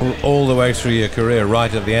 all the way through your career,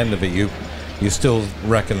 right at the end of it, you still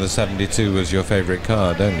reckon the 72 was your favourite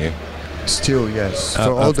car, don't you? Still, yes.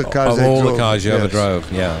 For all the cars I all drove, the cars you yes. ever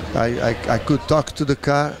drove, yeah. I could talk to the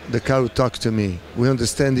car would talk to me. We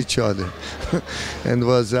understand each other. And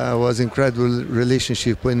was incredible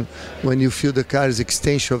relationship when you feel the car is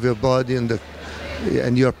extension of your body and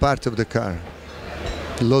you're part of the car.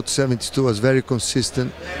 Lotus 72 was very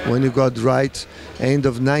consistent. When you got right, end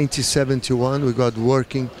of 1971, we got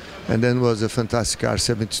working, and then was a fantastic car,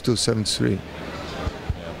 72, 73.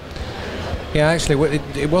 Yeah, actually,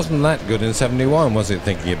 it wasn't that good in 71, was it,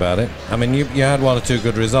 thinking about it? I mean, you had 1 or 2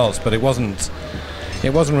 good results, but it wasn't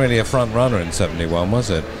really a front runner in 71,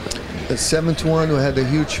 was it? At 71, we had a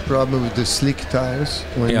huge problem with the slick tires.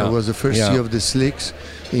 When it was the first year of the slicks,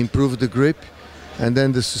 improved the grip, and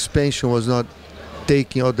then the suspension was not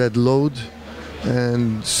taking all that load.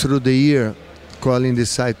 And through the year, Colin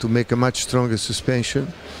decided to make a much stronger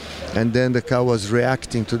suspension, and then the car was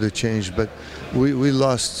reacting to the change. But we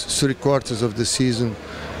lost 3/4 of the season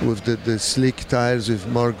with the slick tires, with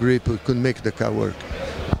more grip. We couldn't make the car work.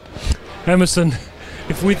 Emerson,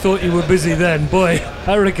 if we thought you were busy then, boy,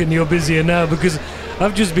 I reckon you're busier now, because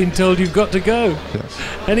I've just been told you've got to go. Yes.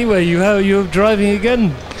 Anyway, you're driving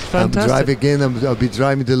again. Fantastic. I'm driving again. I'll be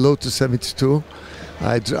driving the Lotus 72.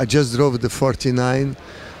 I just drove the 49,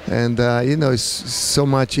 and it's so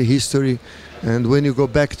much history. And when you go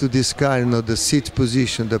back to this car, the seat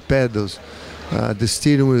position, the pedals, the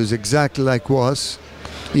steering wheel is exactly like was.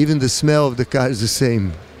 Even the smell of the car is the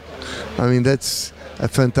same. I mean, that's a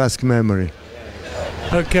fantastic memory.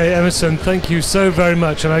 Okay, Emerson, thank you so very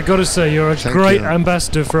much. And I got to say, you're a great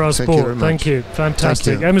ambassador for our sport. Thank you. Fantastic.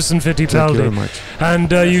 Thank you. Emerson Fittipaldi. Thank you very much.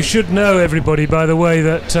 And you should know, everybody, by the way,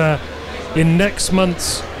 that in next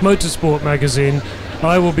month's Motorsport magazine,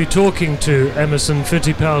 I will be talking to Emerson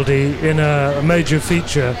Fittipaldi in a major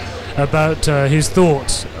feature about his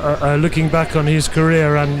thoughts, looking back on his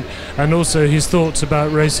career and also his thoughts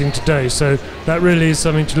about racing today. So that really is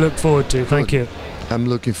something to look forward to. Thank you. I'm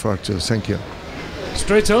looking forward to it. Thank you.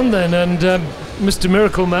 Straight on then, and Mr.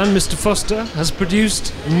 Miracle Man, Mr. Foster, has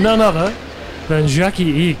produced none other than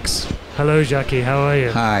Jackie Ickx. Hello, Jackie. How are you?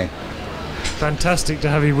 Hi. Fantastic to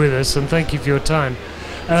have you with us, and thank you for your time.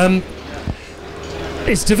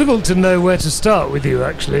 It's difficult to know where to start with you,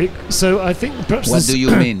 actually. So I think perhaps... What do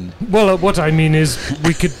you mean? Well, what I mean is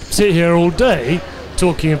we could sit here all day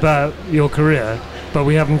talking about your career, but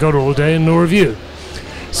we haven't got all day, and nor have you.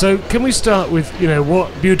 So can we start with, what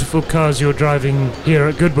beautiful cars you're driving here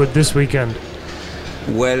at Goodwood this weekend?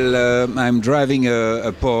 Well, I'm driving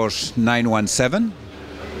a Porsche 917,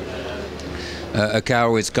 a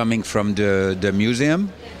car is coming from the museum.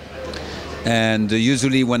 And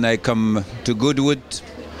usually when I come to Goodwood,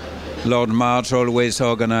 Lord March always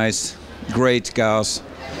organizes great cars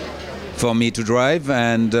for me to drive,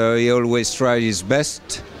 and he always tries his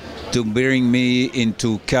best to bring me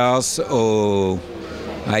into cars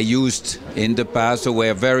I used in the past, or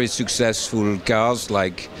were very successful cars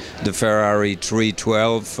like the Ferrari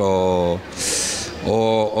 312 or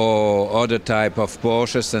other type of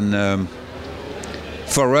Porsches. And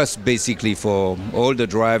for us, basically, for all the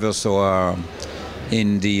drivers who are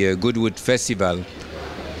in the Goodwood Festival,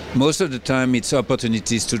 most of the time it's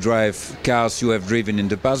opportunities to drive cars you have driven in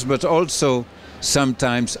the past, but also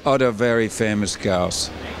sometimes other very famous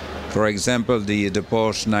cars. For example, the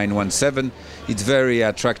Porsche 917, it's very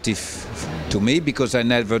attractive to me because I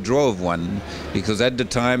never drove one, because at the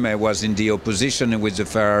time I was in the opposition with the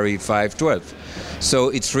Ferrari 512. So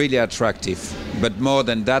it's really attractive. But more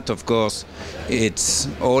than that, of course, it's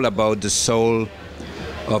all about the soul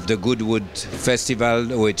of the Goodwood Festival,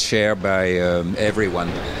 which is shared by everyone.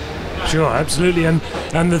 Sure, absolutely.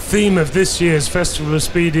 And the theme of this year's Festival of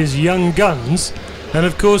Speed is Young Guns. And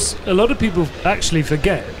of course, a lot of people actually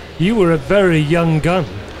forget you were a very young gun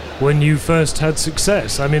when you first had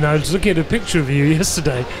success. I mean, I was looking at a picture of you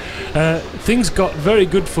yesterday. Things got very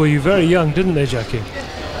good for you very young, didn't they, Jackie?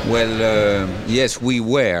 Well, yes, we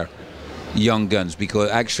were young guns, because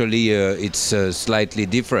actually it's slightly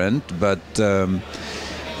different, but I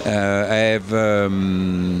have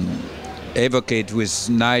evocate with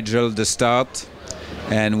Nigel the start,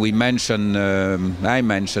 and we mention I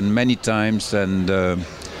mentioned many times, and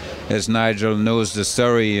as Nigel knows the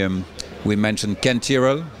story, we mentioned Ken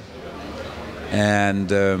Tyrrell,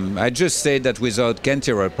 and I just say that without Ken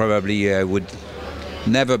Tyrrell probably I would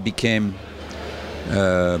never became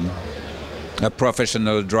a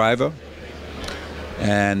professional driver.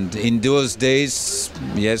 And in those days,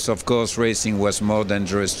 yes, of course, racing was more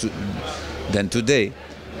dangerous than today,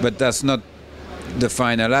 but that's not the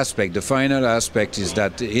final aspect. The final aspect is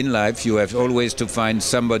that in life you have always to find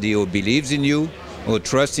somebody who believes in you, who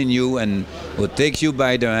trusts in you, and who takes you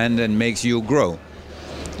by the hand and makes you grow.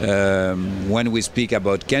 When we speak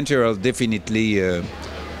about Ken Tyrrell, definitely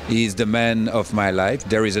he is the man of my life.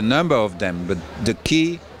 There is a number of them, but the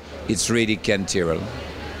key is really Ken Tyrrell.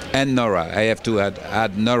 And Nora, I have to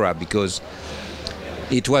add Nora, because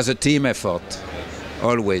it was a team effort,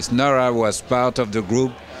 always. Nora was part of the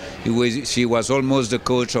group. She was almost the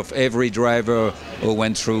coach of every driver who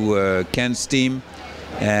went through Ken's team,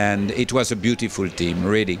 and it was a beautiful team,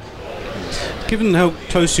 really. Given how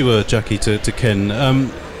close you were, Jackie, to Ken,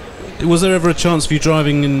 was there ever a chance for you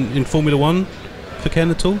driving in Formula One for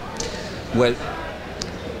Ken at all? Well,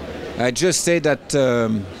 I just say that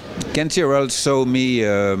Ken Tyrrell saw me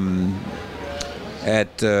in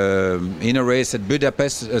a race at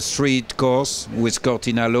Budapest, a street course with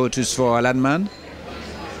Cortina Lotus for Alan Mann.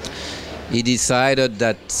 He decided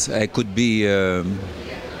that I could be a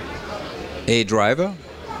driver,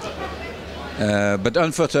 but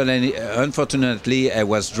unfortunately I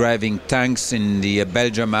was driving tanks in the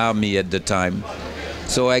Belgian army at the time,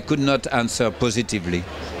 so I could not answer positively.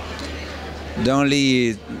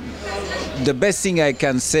 The best thing I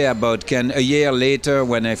can say about Ken, a year later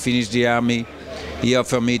when I finished the army, he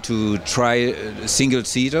offered me to try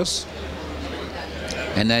single-seaters.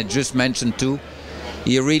 And I just mentioned too,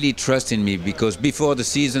 he really trusted me, because before the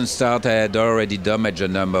season started I had already damaged a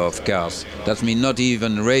number of cars. That means not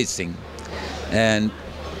even racing. And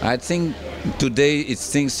I think today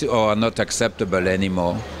things are not acceptable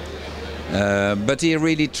anymore. But he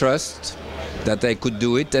really trusts that I could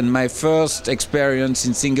do it, and my first experience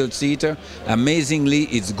in single-seater, amazingly,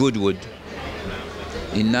 it's Goodwood.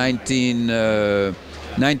 In winter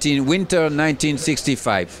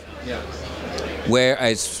 1965, where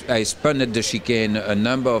I spun at the chicane a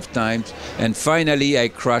number of times, and finally I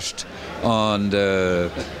crashed on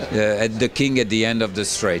at the King at the end of the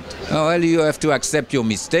straight. Oh, well, you have to accept your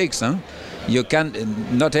mistakes, huh? You can't.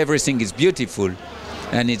 Not everything is beautiful,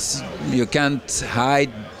 and you can't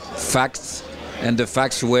hide facts. And the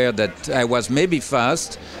facts were that I was maybe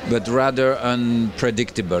fast, but rather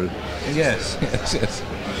unpredictable. Yes.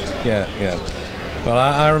 Yeah. Well,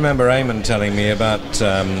 I remember Eamon telling me about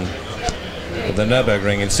the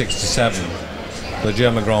Nürburgring in '67, the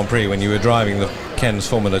German Grand Prix, when you were driving the Ken's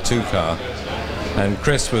Formula 2 car, and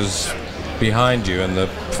Chris was behind you in the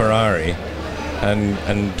Ferrari, and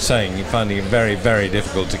finding it very, very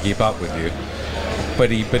difficult to keep up with you. But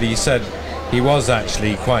he said he was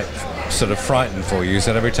actually quite sort of frightened for you. He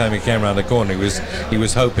said every time he came around the corner he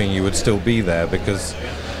was hoping you would still be there, because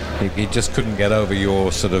he just couldn't get over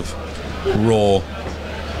your sort of raw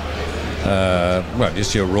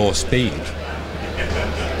just your raw speed.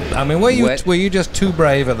 I mean, were you just too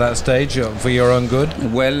brave at that stage for your own good?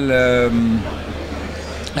 Well,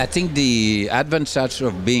 I think the advantage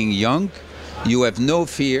of being young, you have no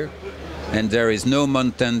fear, and there is no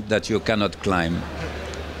mountain that you cannot climb.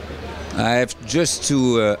 I have just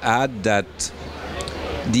to add that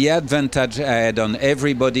the advantage I had on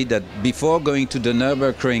everybody, that before going to the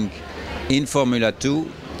Nürburgring in Formula 2,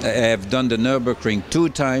 I have done the Nürburgring 2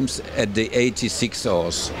 times at the 86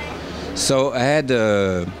 hours. So I had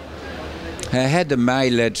a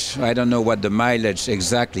mileage, I don't know what the mileage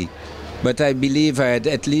exactly, but I believe I had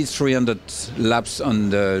at least 300 laps on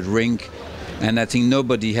the ring, and I think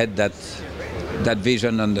nobody had that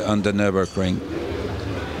vision on the Nürburgring.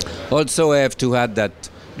 Also, I have to add that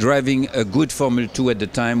driving a good Formula 2 at the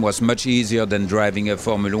time was much easier than driving a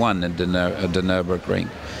Formula 1 at the Nürburgring.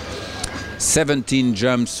 17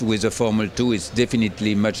 jumps with a Formula 2 is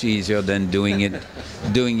definitely much easier than doing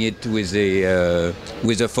it with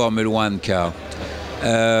a Formula 1 car.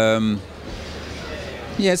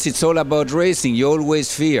 Yes, it's all about racing. You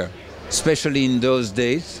always fear, especially in those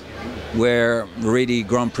days. where really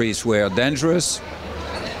Grand Prix were dangerous.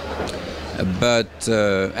 But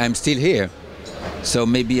I'm still here, so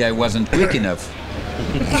maybe I wasn't quick enough.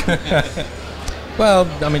 Well,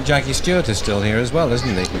 I mean, Jackie Stewart is still here as well, isn't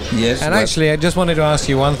he? Yes. And actually, I just wanted to ask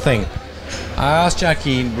you one thing. I asked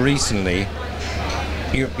Jackie recently,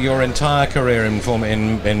 your entire career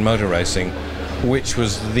in motor racing, which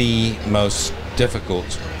was the most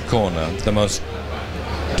difficult corner, the most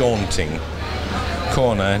daunting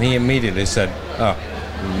corner, and he immediately said, "Oh,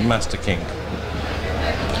 Master King."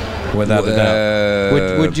 Without a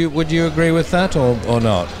doubt. Would you agree with that or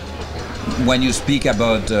not? When you speak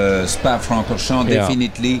about Spa-Francorchamps,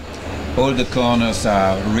 definitely all the corners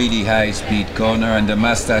are really high-speed corner, and the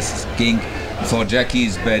Master King for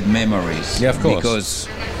Jackie's bad memories. Yeah, of course. Because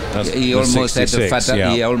that's he almost had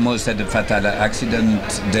he almost had a fatal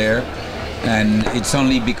accident there, and it's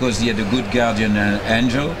only because he had a good guardian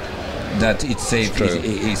angel that it saved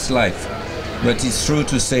his life. But it's true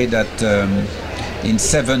to say that in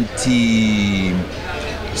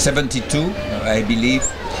 72, I believe,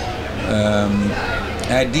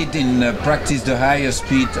 I did in practice the highest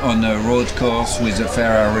speed on a road course with a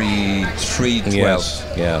Ferrari 312. Yes,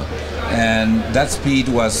 yeah. And that speed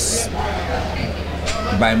was,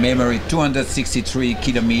 by memory, 263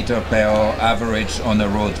 kilometers per hour average on a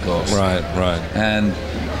road course. Right. And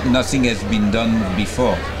nothing has been done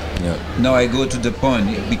before. Yeah. Now I go to the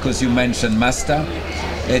point, because you mentioned Master.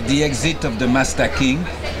 At the exit of the Master King,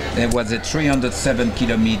 there was a 307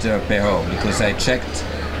 kilometers per hour, because I checked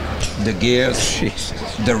the gears,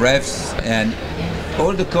 the revs, and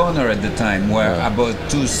all the corner at the time were about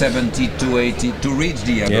 270, 280 to reach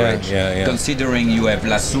the average. Yeah. Considering you have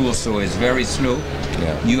La Source, so it's very slow.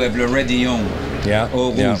 Yeah. You have Le Rédillon,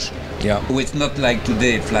 Eau Rouge. Yeah. Oh, it's not like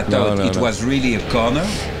today, flat out. It was really a corner.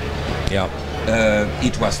 Yeah.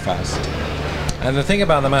 It was fast. And the thing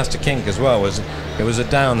about the Master King as well was it was a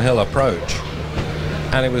downhill approach,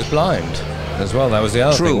 and it was blind as well. That was the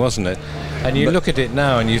other thing, wasn't it? And you look at it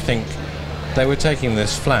now and you think they were taking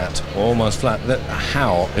this flat, or almost flat.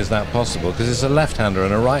 How is that possible? Because it's a left-hander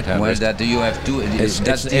and a right-hander. Well, that you have to.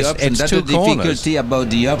 That's the option. It's that's two the corners. difficulty about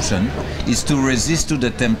the option is to resist to the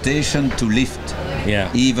temptation to lift. Yeah.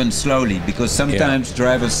 Even slowly, because sometimes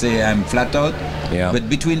drivers say I'm flat out. Yeah. But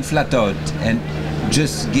between flat out and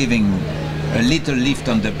just giving a little lift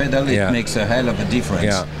on the pedal, it makes a hell of a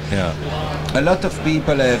difference. Yeah. A lot of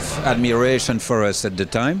people have admiration for us at the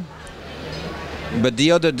time. But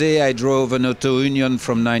the other day I drove an Auto Union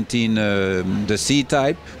from the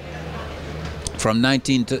C-Type from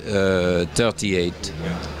 1938.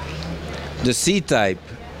 The C-Type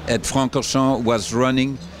at Francorchamps was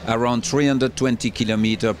running around 320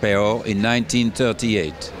 kilometers per hour in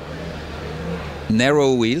 1938.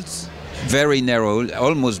 Narrow wheels, very narrow,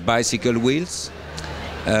 almost bicycle wheels,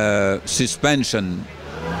 suspension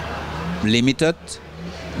limited,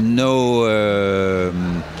 no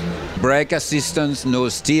brake assistance, no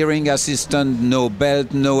steering assistance, no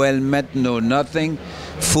belt, no helmet, no nothing,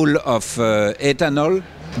 full of ethanol.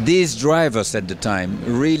 These drivers at the time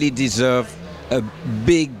really deserve a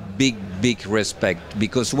big respect,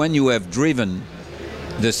 because when you have driven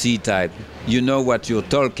the C-Type, you know what you're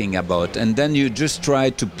talking about, and then you just try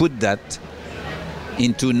to put that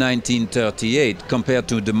into 1938 compared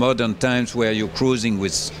to the modern times where you're cruising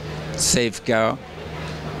with safe car.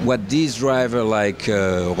 What these drivers like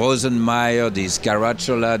Rosenmeyer, this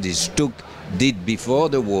Caracciola, this Stuck did before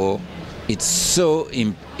the war, it's so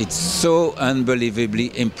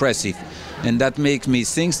unbelievably impressive, and that makes me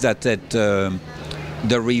think that at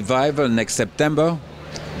the revival next September,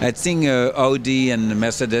 I think Audi and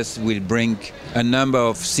Mercedes will bring a number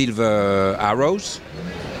of silver arrows.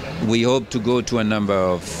 We hope to go to a number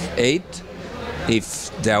of 8, if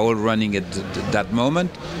they're all running at that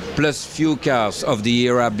moment, plus few cars of the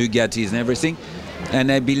era, Bugattis and everything.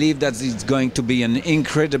 And I believe that it's going to be an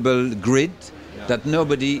incredible grid that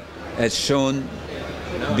nobody has shown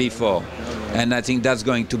before. And I think that's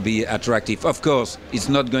going to be attractive. Of course, it's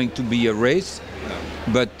not going to be a race,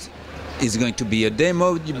 but it's going to be a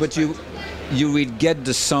demo, but you will get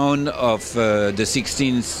the sound of the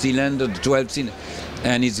 16-cylinder, the 12-cylinder,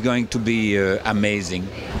 and it's going to be amazing.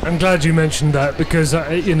 I'm glad you mentioned that, because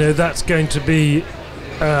that's going to be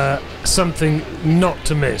something not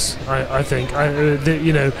to miss. I think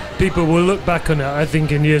people will look back on it, I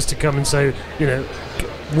think, in years to come and say,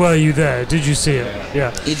 were you there? Did you see it?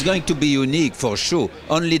 Yeah. It's going to be unique for sure.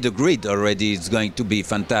 Only the grid already is going to be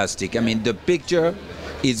fantastic. I mean, the picture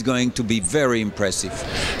is going to be very impressive.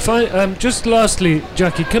 Fine. Just lastly,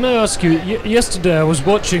 Jackie, can I ask you? Yesterday I was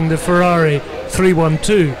watching the Ferrari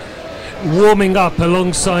 312, warming up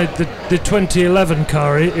alongside the 2011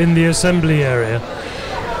 car in the assembly area,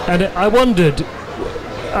 and I wondered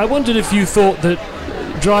if you thought that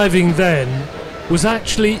driving then was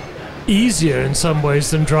actually easier in some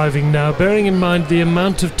ways than driving now, bearing in mind the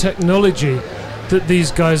amount of technology that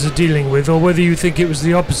these guys are dealing with, or whether you think it was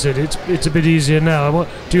the opposite, it's a bit easier now.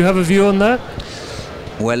 Do you have a view on that?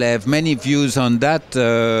 Well, I have many views on that.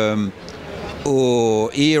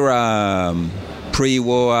 Era,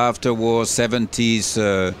 pre-war, after-war, 70s,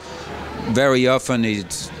 very often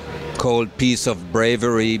it's called piece of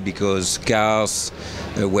bravery because cars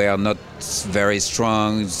were not very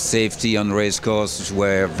strong, safety on race courses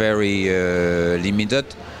were very limited,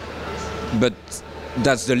 but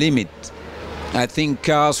that's the limit. I think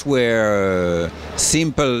cars were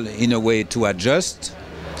simple in a way to adjust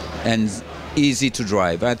and easy to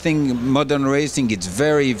drive. I think modern racing is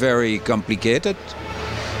very, very complicated.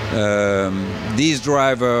 These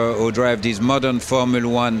drivers who drive this modern Formula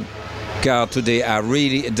One car today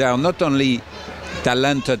they are not only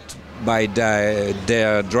talented by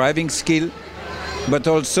their driving skill, but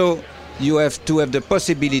also you have to have the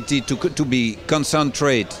possibility to be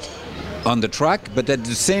concentrate on the track, but at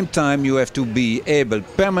the same time you have to be able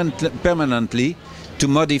permanently to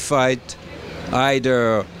modify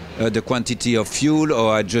either the quantity of fuel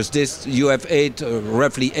or adjust this. You have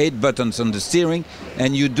roughly 8 buttons on the steering,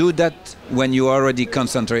 and you do that when you already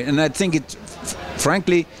concentrate. And I think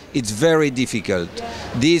frankly, it's very difficult.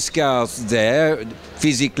 These cars there,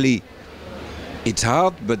 physically, it's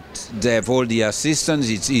hard, but they have all the assistance.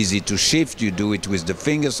 It's easy to shift. You do it with the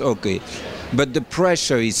fingers, okay. But the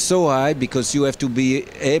pressure is so high because you have to be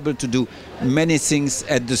able to do many things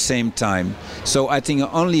at the same time. So I think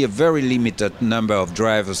only a very limited number of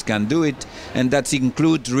drivers can do it, and that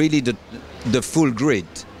includes really the full grid.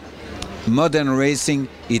 Modern racing,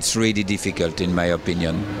 it's really difficult in my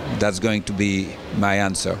opinion. That's going to be my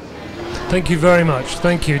answer. Thank you very much.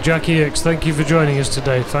 Thank you, Jackie X. Thank you for joining us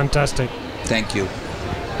today. Fantastic. Thank you.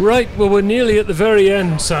 Right, well, we're nearly at the very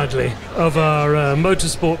end, sadly, of our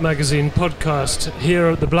Motorsport Magazine podcast here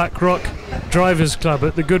at the Black Rock Drivers Club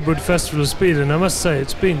at the Goodwood Festival of Speed, and I must say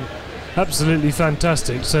it's been absolutely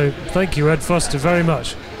fantastic. So thank you, Ed Foster, very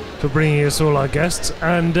much for bringing us all our guests.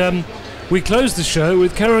 And we close the show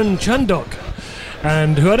with Karen Chandok,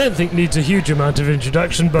 and who I don't think needs a huge amount of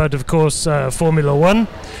introduction, but of course Formula One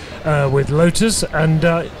with Lotus, and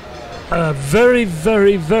a very,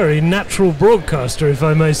 very, very natural broadcaster, if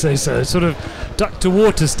I may say so. Sort of duck to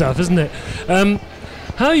water stuff, isn't it?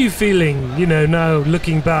 How are you feeling, now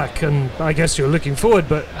looking back, and I guess you're looking forward,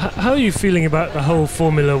 but how are you feeling about the whole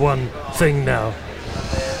Formula One thing now?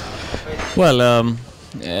 Well,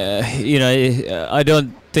 I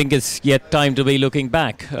don't think it's yet time to be looking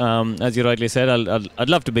back. As you rightly said, I'd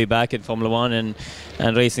love to be back in Formula One and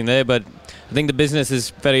racing there, but I think the business is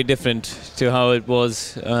very different to how it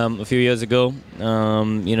was a few years ago.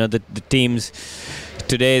 The teams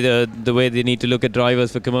today, the way they need to look at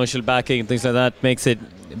drivers for commercial backing and things like that makes it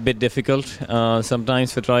a bit difficult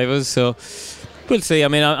sometimes for drivers. So we'll see. I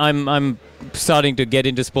mean, I'm starting to get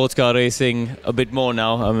into sports car racing a bit more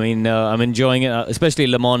now. I mean, I'm enjoying it, especially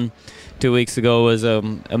Le Mans 2 weeks ago was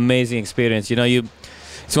an amazing experience.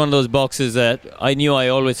 It's one of those boxes that I knew I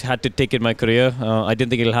always had to tick in my career. I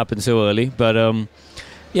didn't think it'll happen so early, but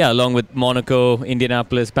along with Monaco,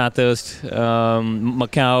 Indianapolis, Bathurst,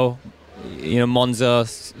 Macau, Monza,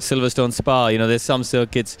 Silverstone, Spa. There's some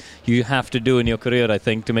circuits you have to do in your career, I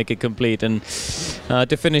think, to make it complete. And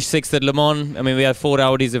to finish 6th at Le Mans, I mean, we had 4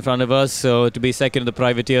 Audis in front of us, so to be second in the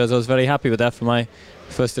privateers, I was very happy with that for my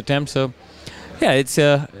first attempt. So yeah, it's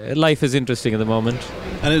life is interesting at the moment.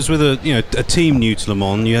 And it was with a team new to Le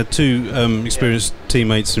Mans. You had 2 experienced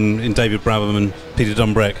teammates in David Brabham and Peter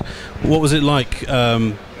Dumbreck. What was it like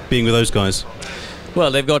being with those guys? Well,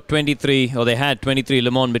 they've got 23, or they had 23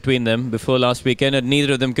 Le Mans between them before last weekend, and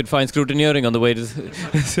neither of them could find scrutineering on the way to.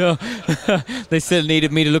 So they still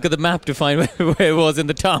needed me to look at the map to find where it was in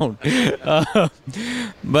the town.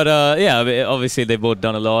 But obviously they've both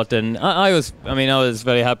done a lot, and I was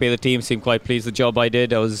very happy. The team seemed quite pleased with the job I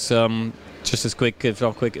did. I was just as quick, if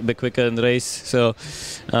not a bit quicker in the race. So,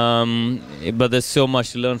 but there's so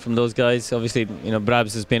much to learn from those guys. Obviously,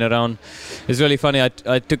 Brabs has been around. It's really funny.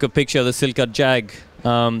 I took a picture of the Silkat Jag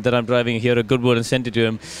that I'm driving here at Goodwood and sent it to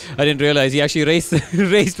him. I didn't realize he actually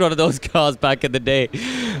raced one of those cars back in the day.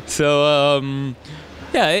 So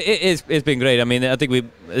Yeah, it's been great. I mean, I think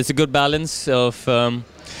it's a good balance of.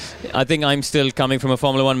 I think I'm still coming from a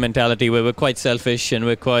Formula One mentality where we're quite selfish and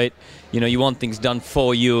we're quite, you want things done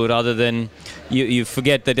for you rather than you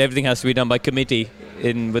forget that everything has to be done by committee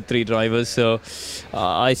with 3 drivers. So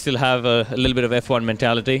I still have a little bit of F1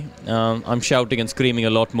 mentality. I'm shouting and screaming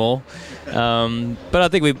a lot more. But I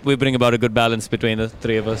think we bring about a good balance between the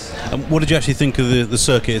 3 of us. What did you actually think of the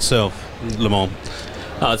circuit itself, Le Mans?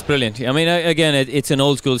 Oh, it's brilliant. I mean, again, it's an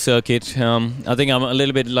old school circuit. I think I'm a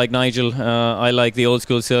little bit like Nigel. I like the old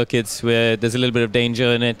school circuits where there's a little bit of danger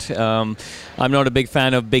in it. I'm not a big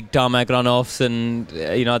fan of big tarmac runoffs, and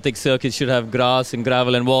I think circuits should have grass and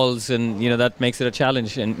gravel and walls, and that makes it a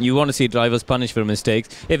challenge. And you want to see drivers punished for mistakes,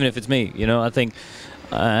 even if it's me. I think.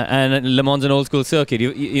 And Le Mans is an old school circuit.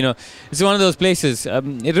 It's one of those places.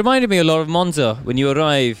 It reminded me a lot of Monza. When you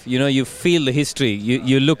arrive, you feel the history.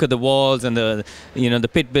 You look at the walls and the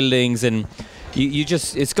pit buildings, and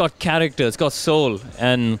it's got character. It's got soul.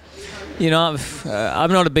 And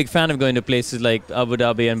I'm not a big fan of going to places like Abu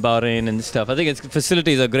Dhabi and Bahrain and stuff. I think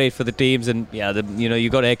facilities are great for the teams, and you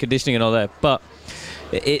got air conditioning and all that, but.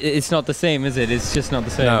 It's not the same, is it? It's just not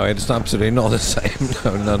the same. No, it's absolutely not the same.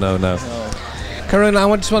 No. Karun,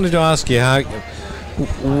 I just wanted to ask you how,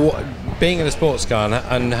 being in a sports car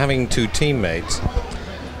and having 2 teammates,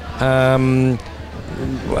 I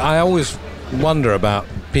always wonder about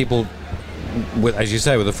people with, as you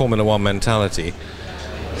say, with the Formula One mentality,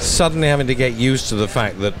 suddenly having to get used to the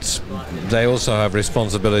fact that they also have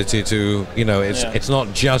responsibility to, it's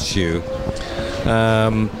not just you.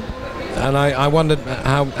 And I wondered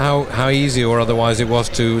how easy or otherwise it was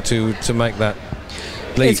to make that.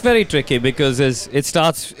 It's very tricky because it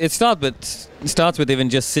starts with even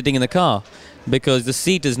just sitting in the car, because the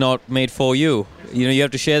seat is not made for you. You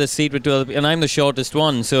have to share the seat with 2 other people, and I'm the shortest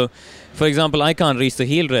one. So, for example, I can't reach the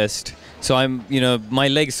heel rest. So my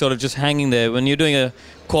legs sort of just hanging there. When you're doing a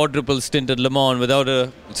quadruple stint at Le Mans without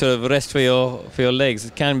a sort of rest for your legs,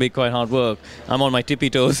 it can be quite hard work. I'm on my tippy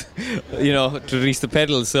toes, to reach the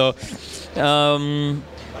pedals. So.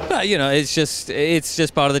 It's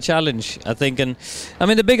just part of the challenge, I think. And I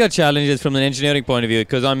mean, the bigger challenge is from an engineering point of view,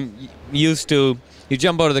 because I'm used to, you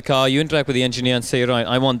jump out of the car, you interact with the engineer and say, right,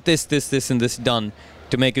 I want this, and this done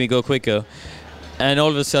to make me go quicker. And all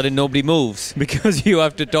of a sudden, nobody moves because you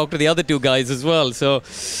have to talk to the other 2 guys as well. So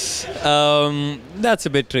that's a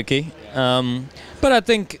bit tricky. But I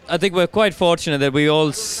think we're quite fortunate that we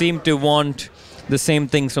all seem to want the same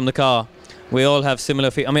things from the car. We all have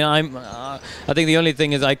similar. I mean, I think the only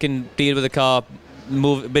thing is I can deal with the car,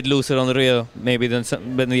 move a bit looser on the rear, maybe than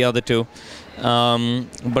the other 2.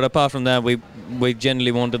 But apart from that, we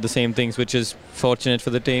generally wanted the same things, which is fortunate for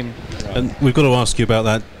the team. And we've got to ask you about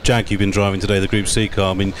that Jag you've been driving today, the Group C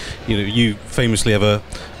car. I mean, you famously have an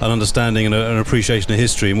understanding and an appreciation of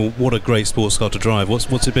history. And what a great sports car to drive.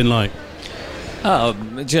 What's it been like?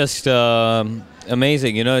 Just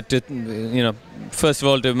amazing. First of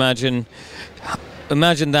all, to imagine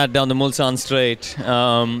that down the Mulsanne Straight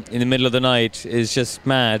in the middle of the night is just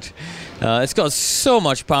mad. It's got so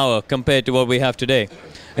much power compared to what we have today.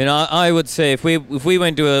 I would say if we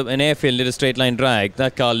went to an airfield and did a straight line drag,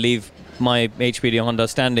 that car leave my HPD Honda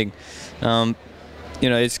standing.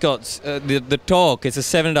 It's got the torque. It's a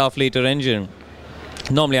 7.5 litre engine,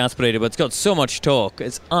 normally aspirated, but it's got so much torque.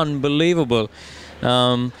 It's unbelievable.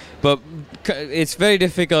 But it's very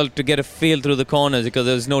difficult to get a feel through the corners because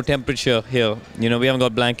there's no temperature here. We haven't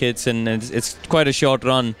got blankets, and it's quite a short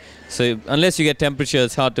run. So unless you get temperature,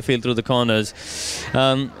 it's hard to feel through the corners.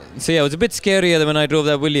 It was a bit scarier than when I drove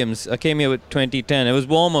that Williams. I came here with 2010. It was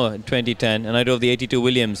warmer in 2010, and I drove the 82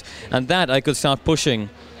 Williams. And that I could start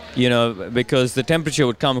pushing, because the temperature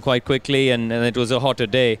would come quite quickly, and it was a hotter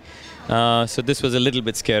day. So this was a little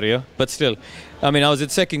bit scarier, but still. I mean, I was in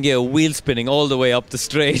second gear, wheel spinning all the way up the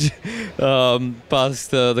straight, past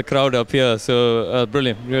the crowd up here. So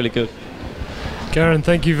brilliant, really good. Karen,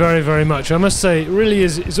 thank you very, very much. I must say, it really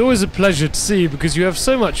is, it's always a pleasure to see you because you have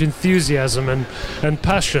so much enthusiasm and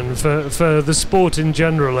passion for the sport in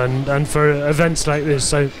general and for events like this.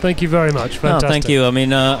 So thank you very much. Fantastic. Thank you. I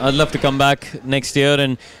mean, I'd love to come back next year,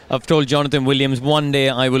 and I've told Jonathan Williams one day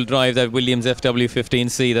I will drive that Williams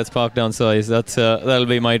FW15C that's parked downstairs. That'll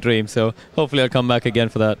be my dream. So hopefully I'll come back again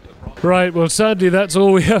for that. Right, well sadly that's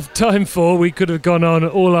all we have time for. We could have gone on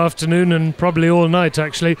all afternoon and probably all night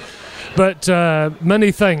actually. But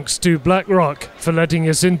many thanks to BlackRock for letting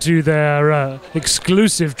us into their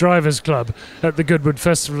exclusive drivers club at the Goodwood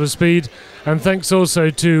Festival of Speed. And thanks also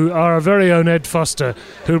to our very own Ed Foster,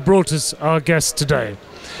 who brought us our guest today.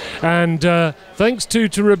 And thanks to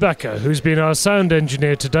Rebecca, who's been our sound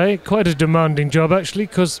engineer today. Quite a demanding job, actually,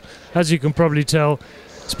 because, as you can probably tell,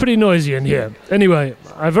 it's pretty noisy in here. Anyway,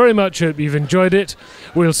 I very much hope you've enjoyed it.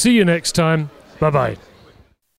 We'll see you next time. Bye-bye.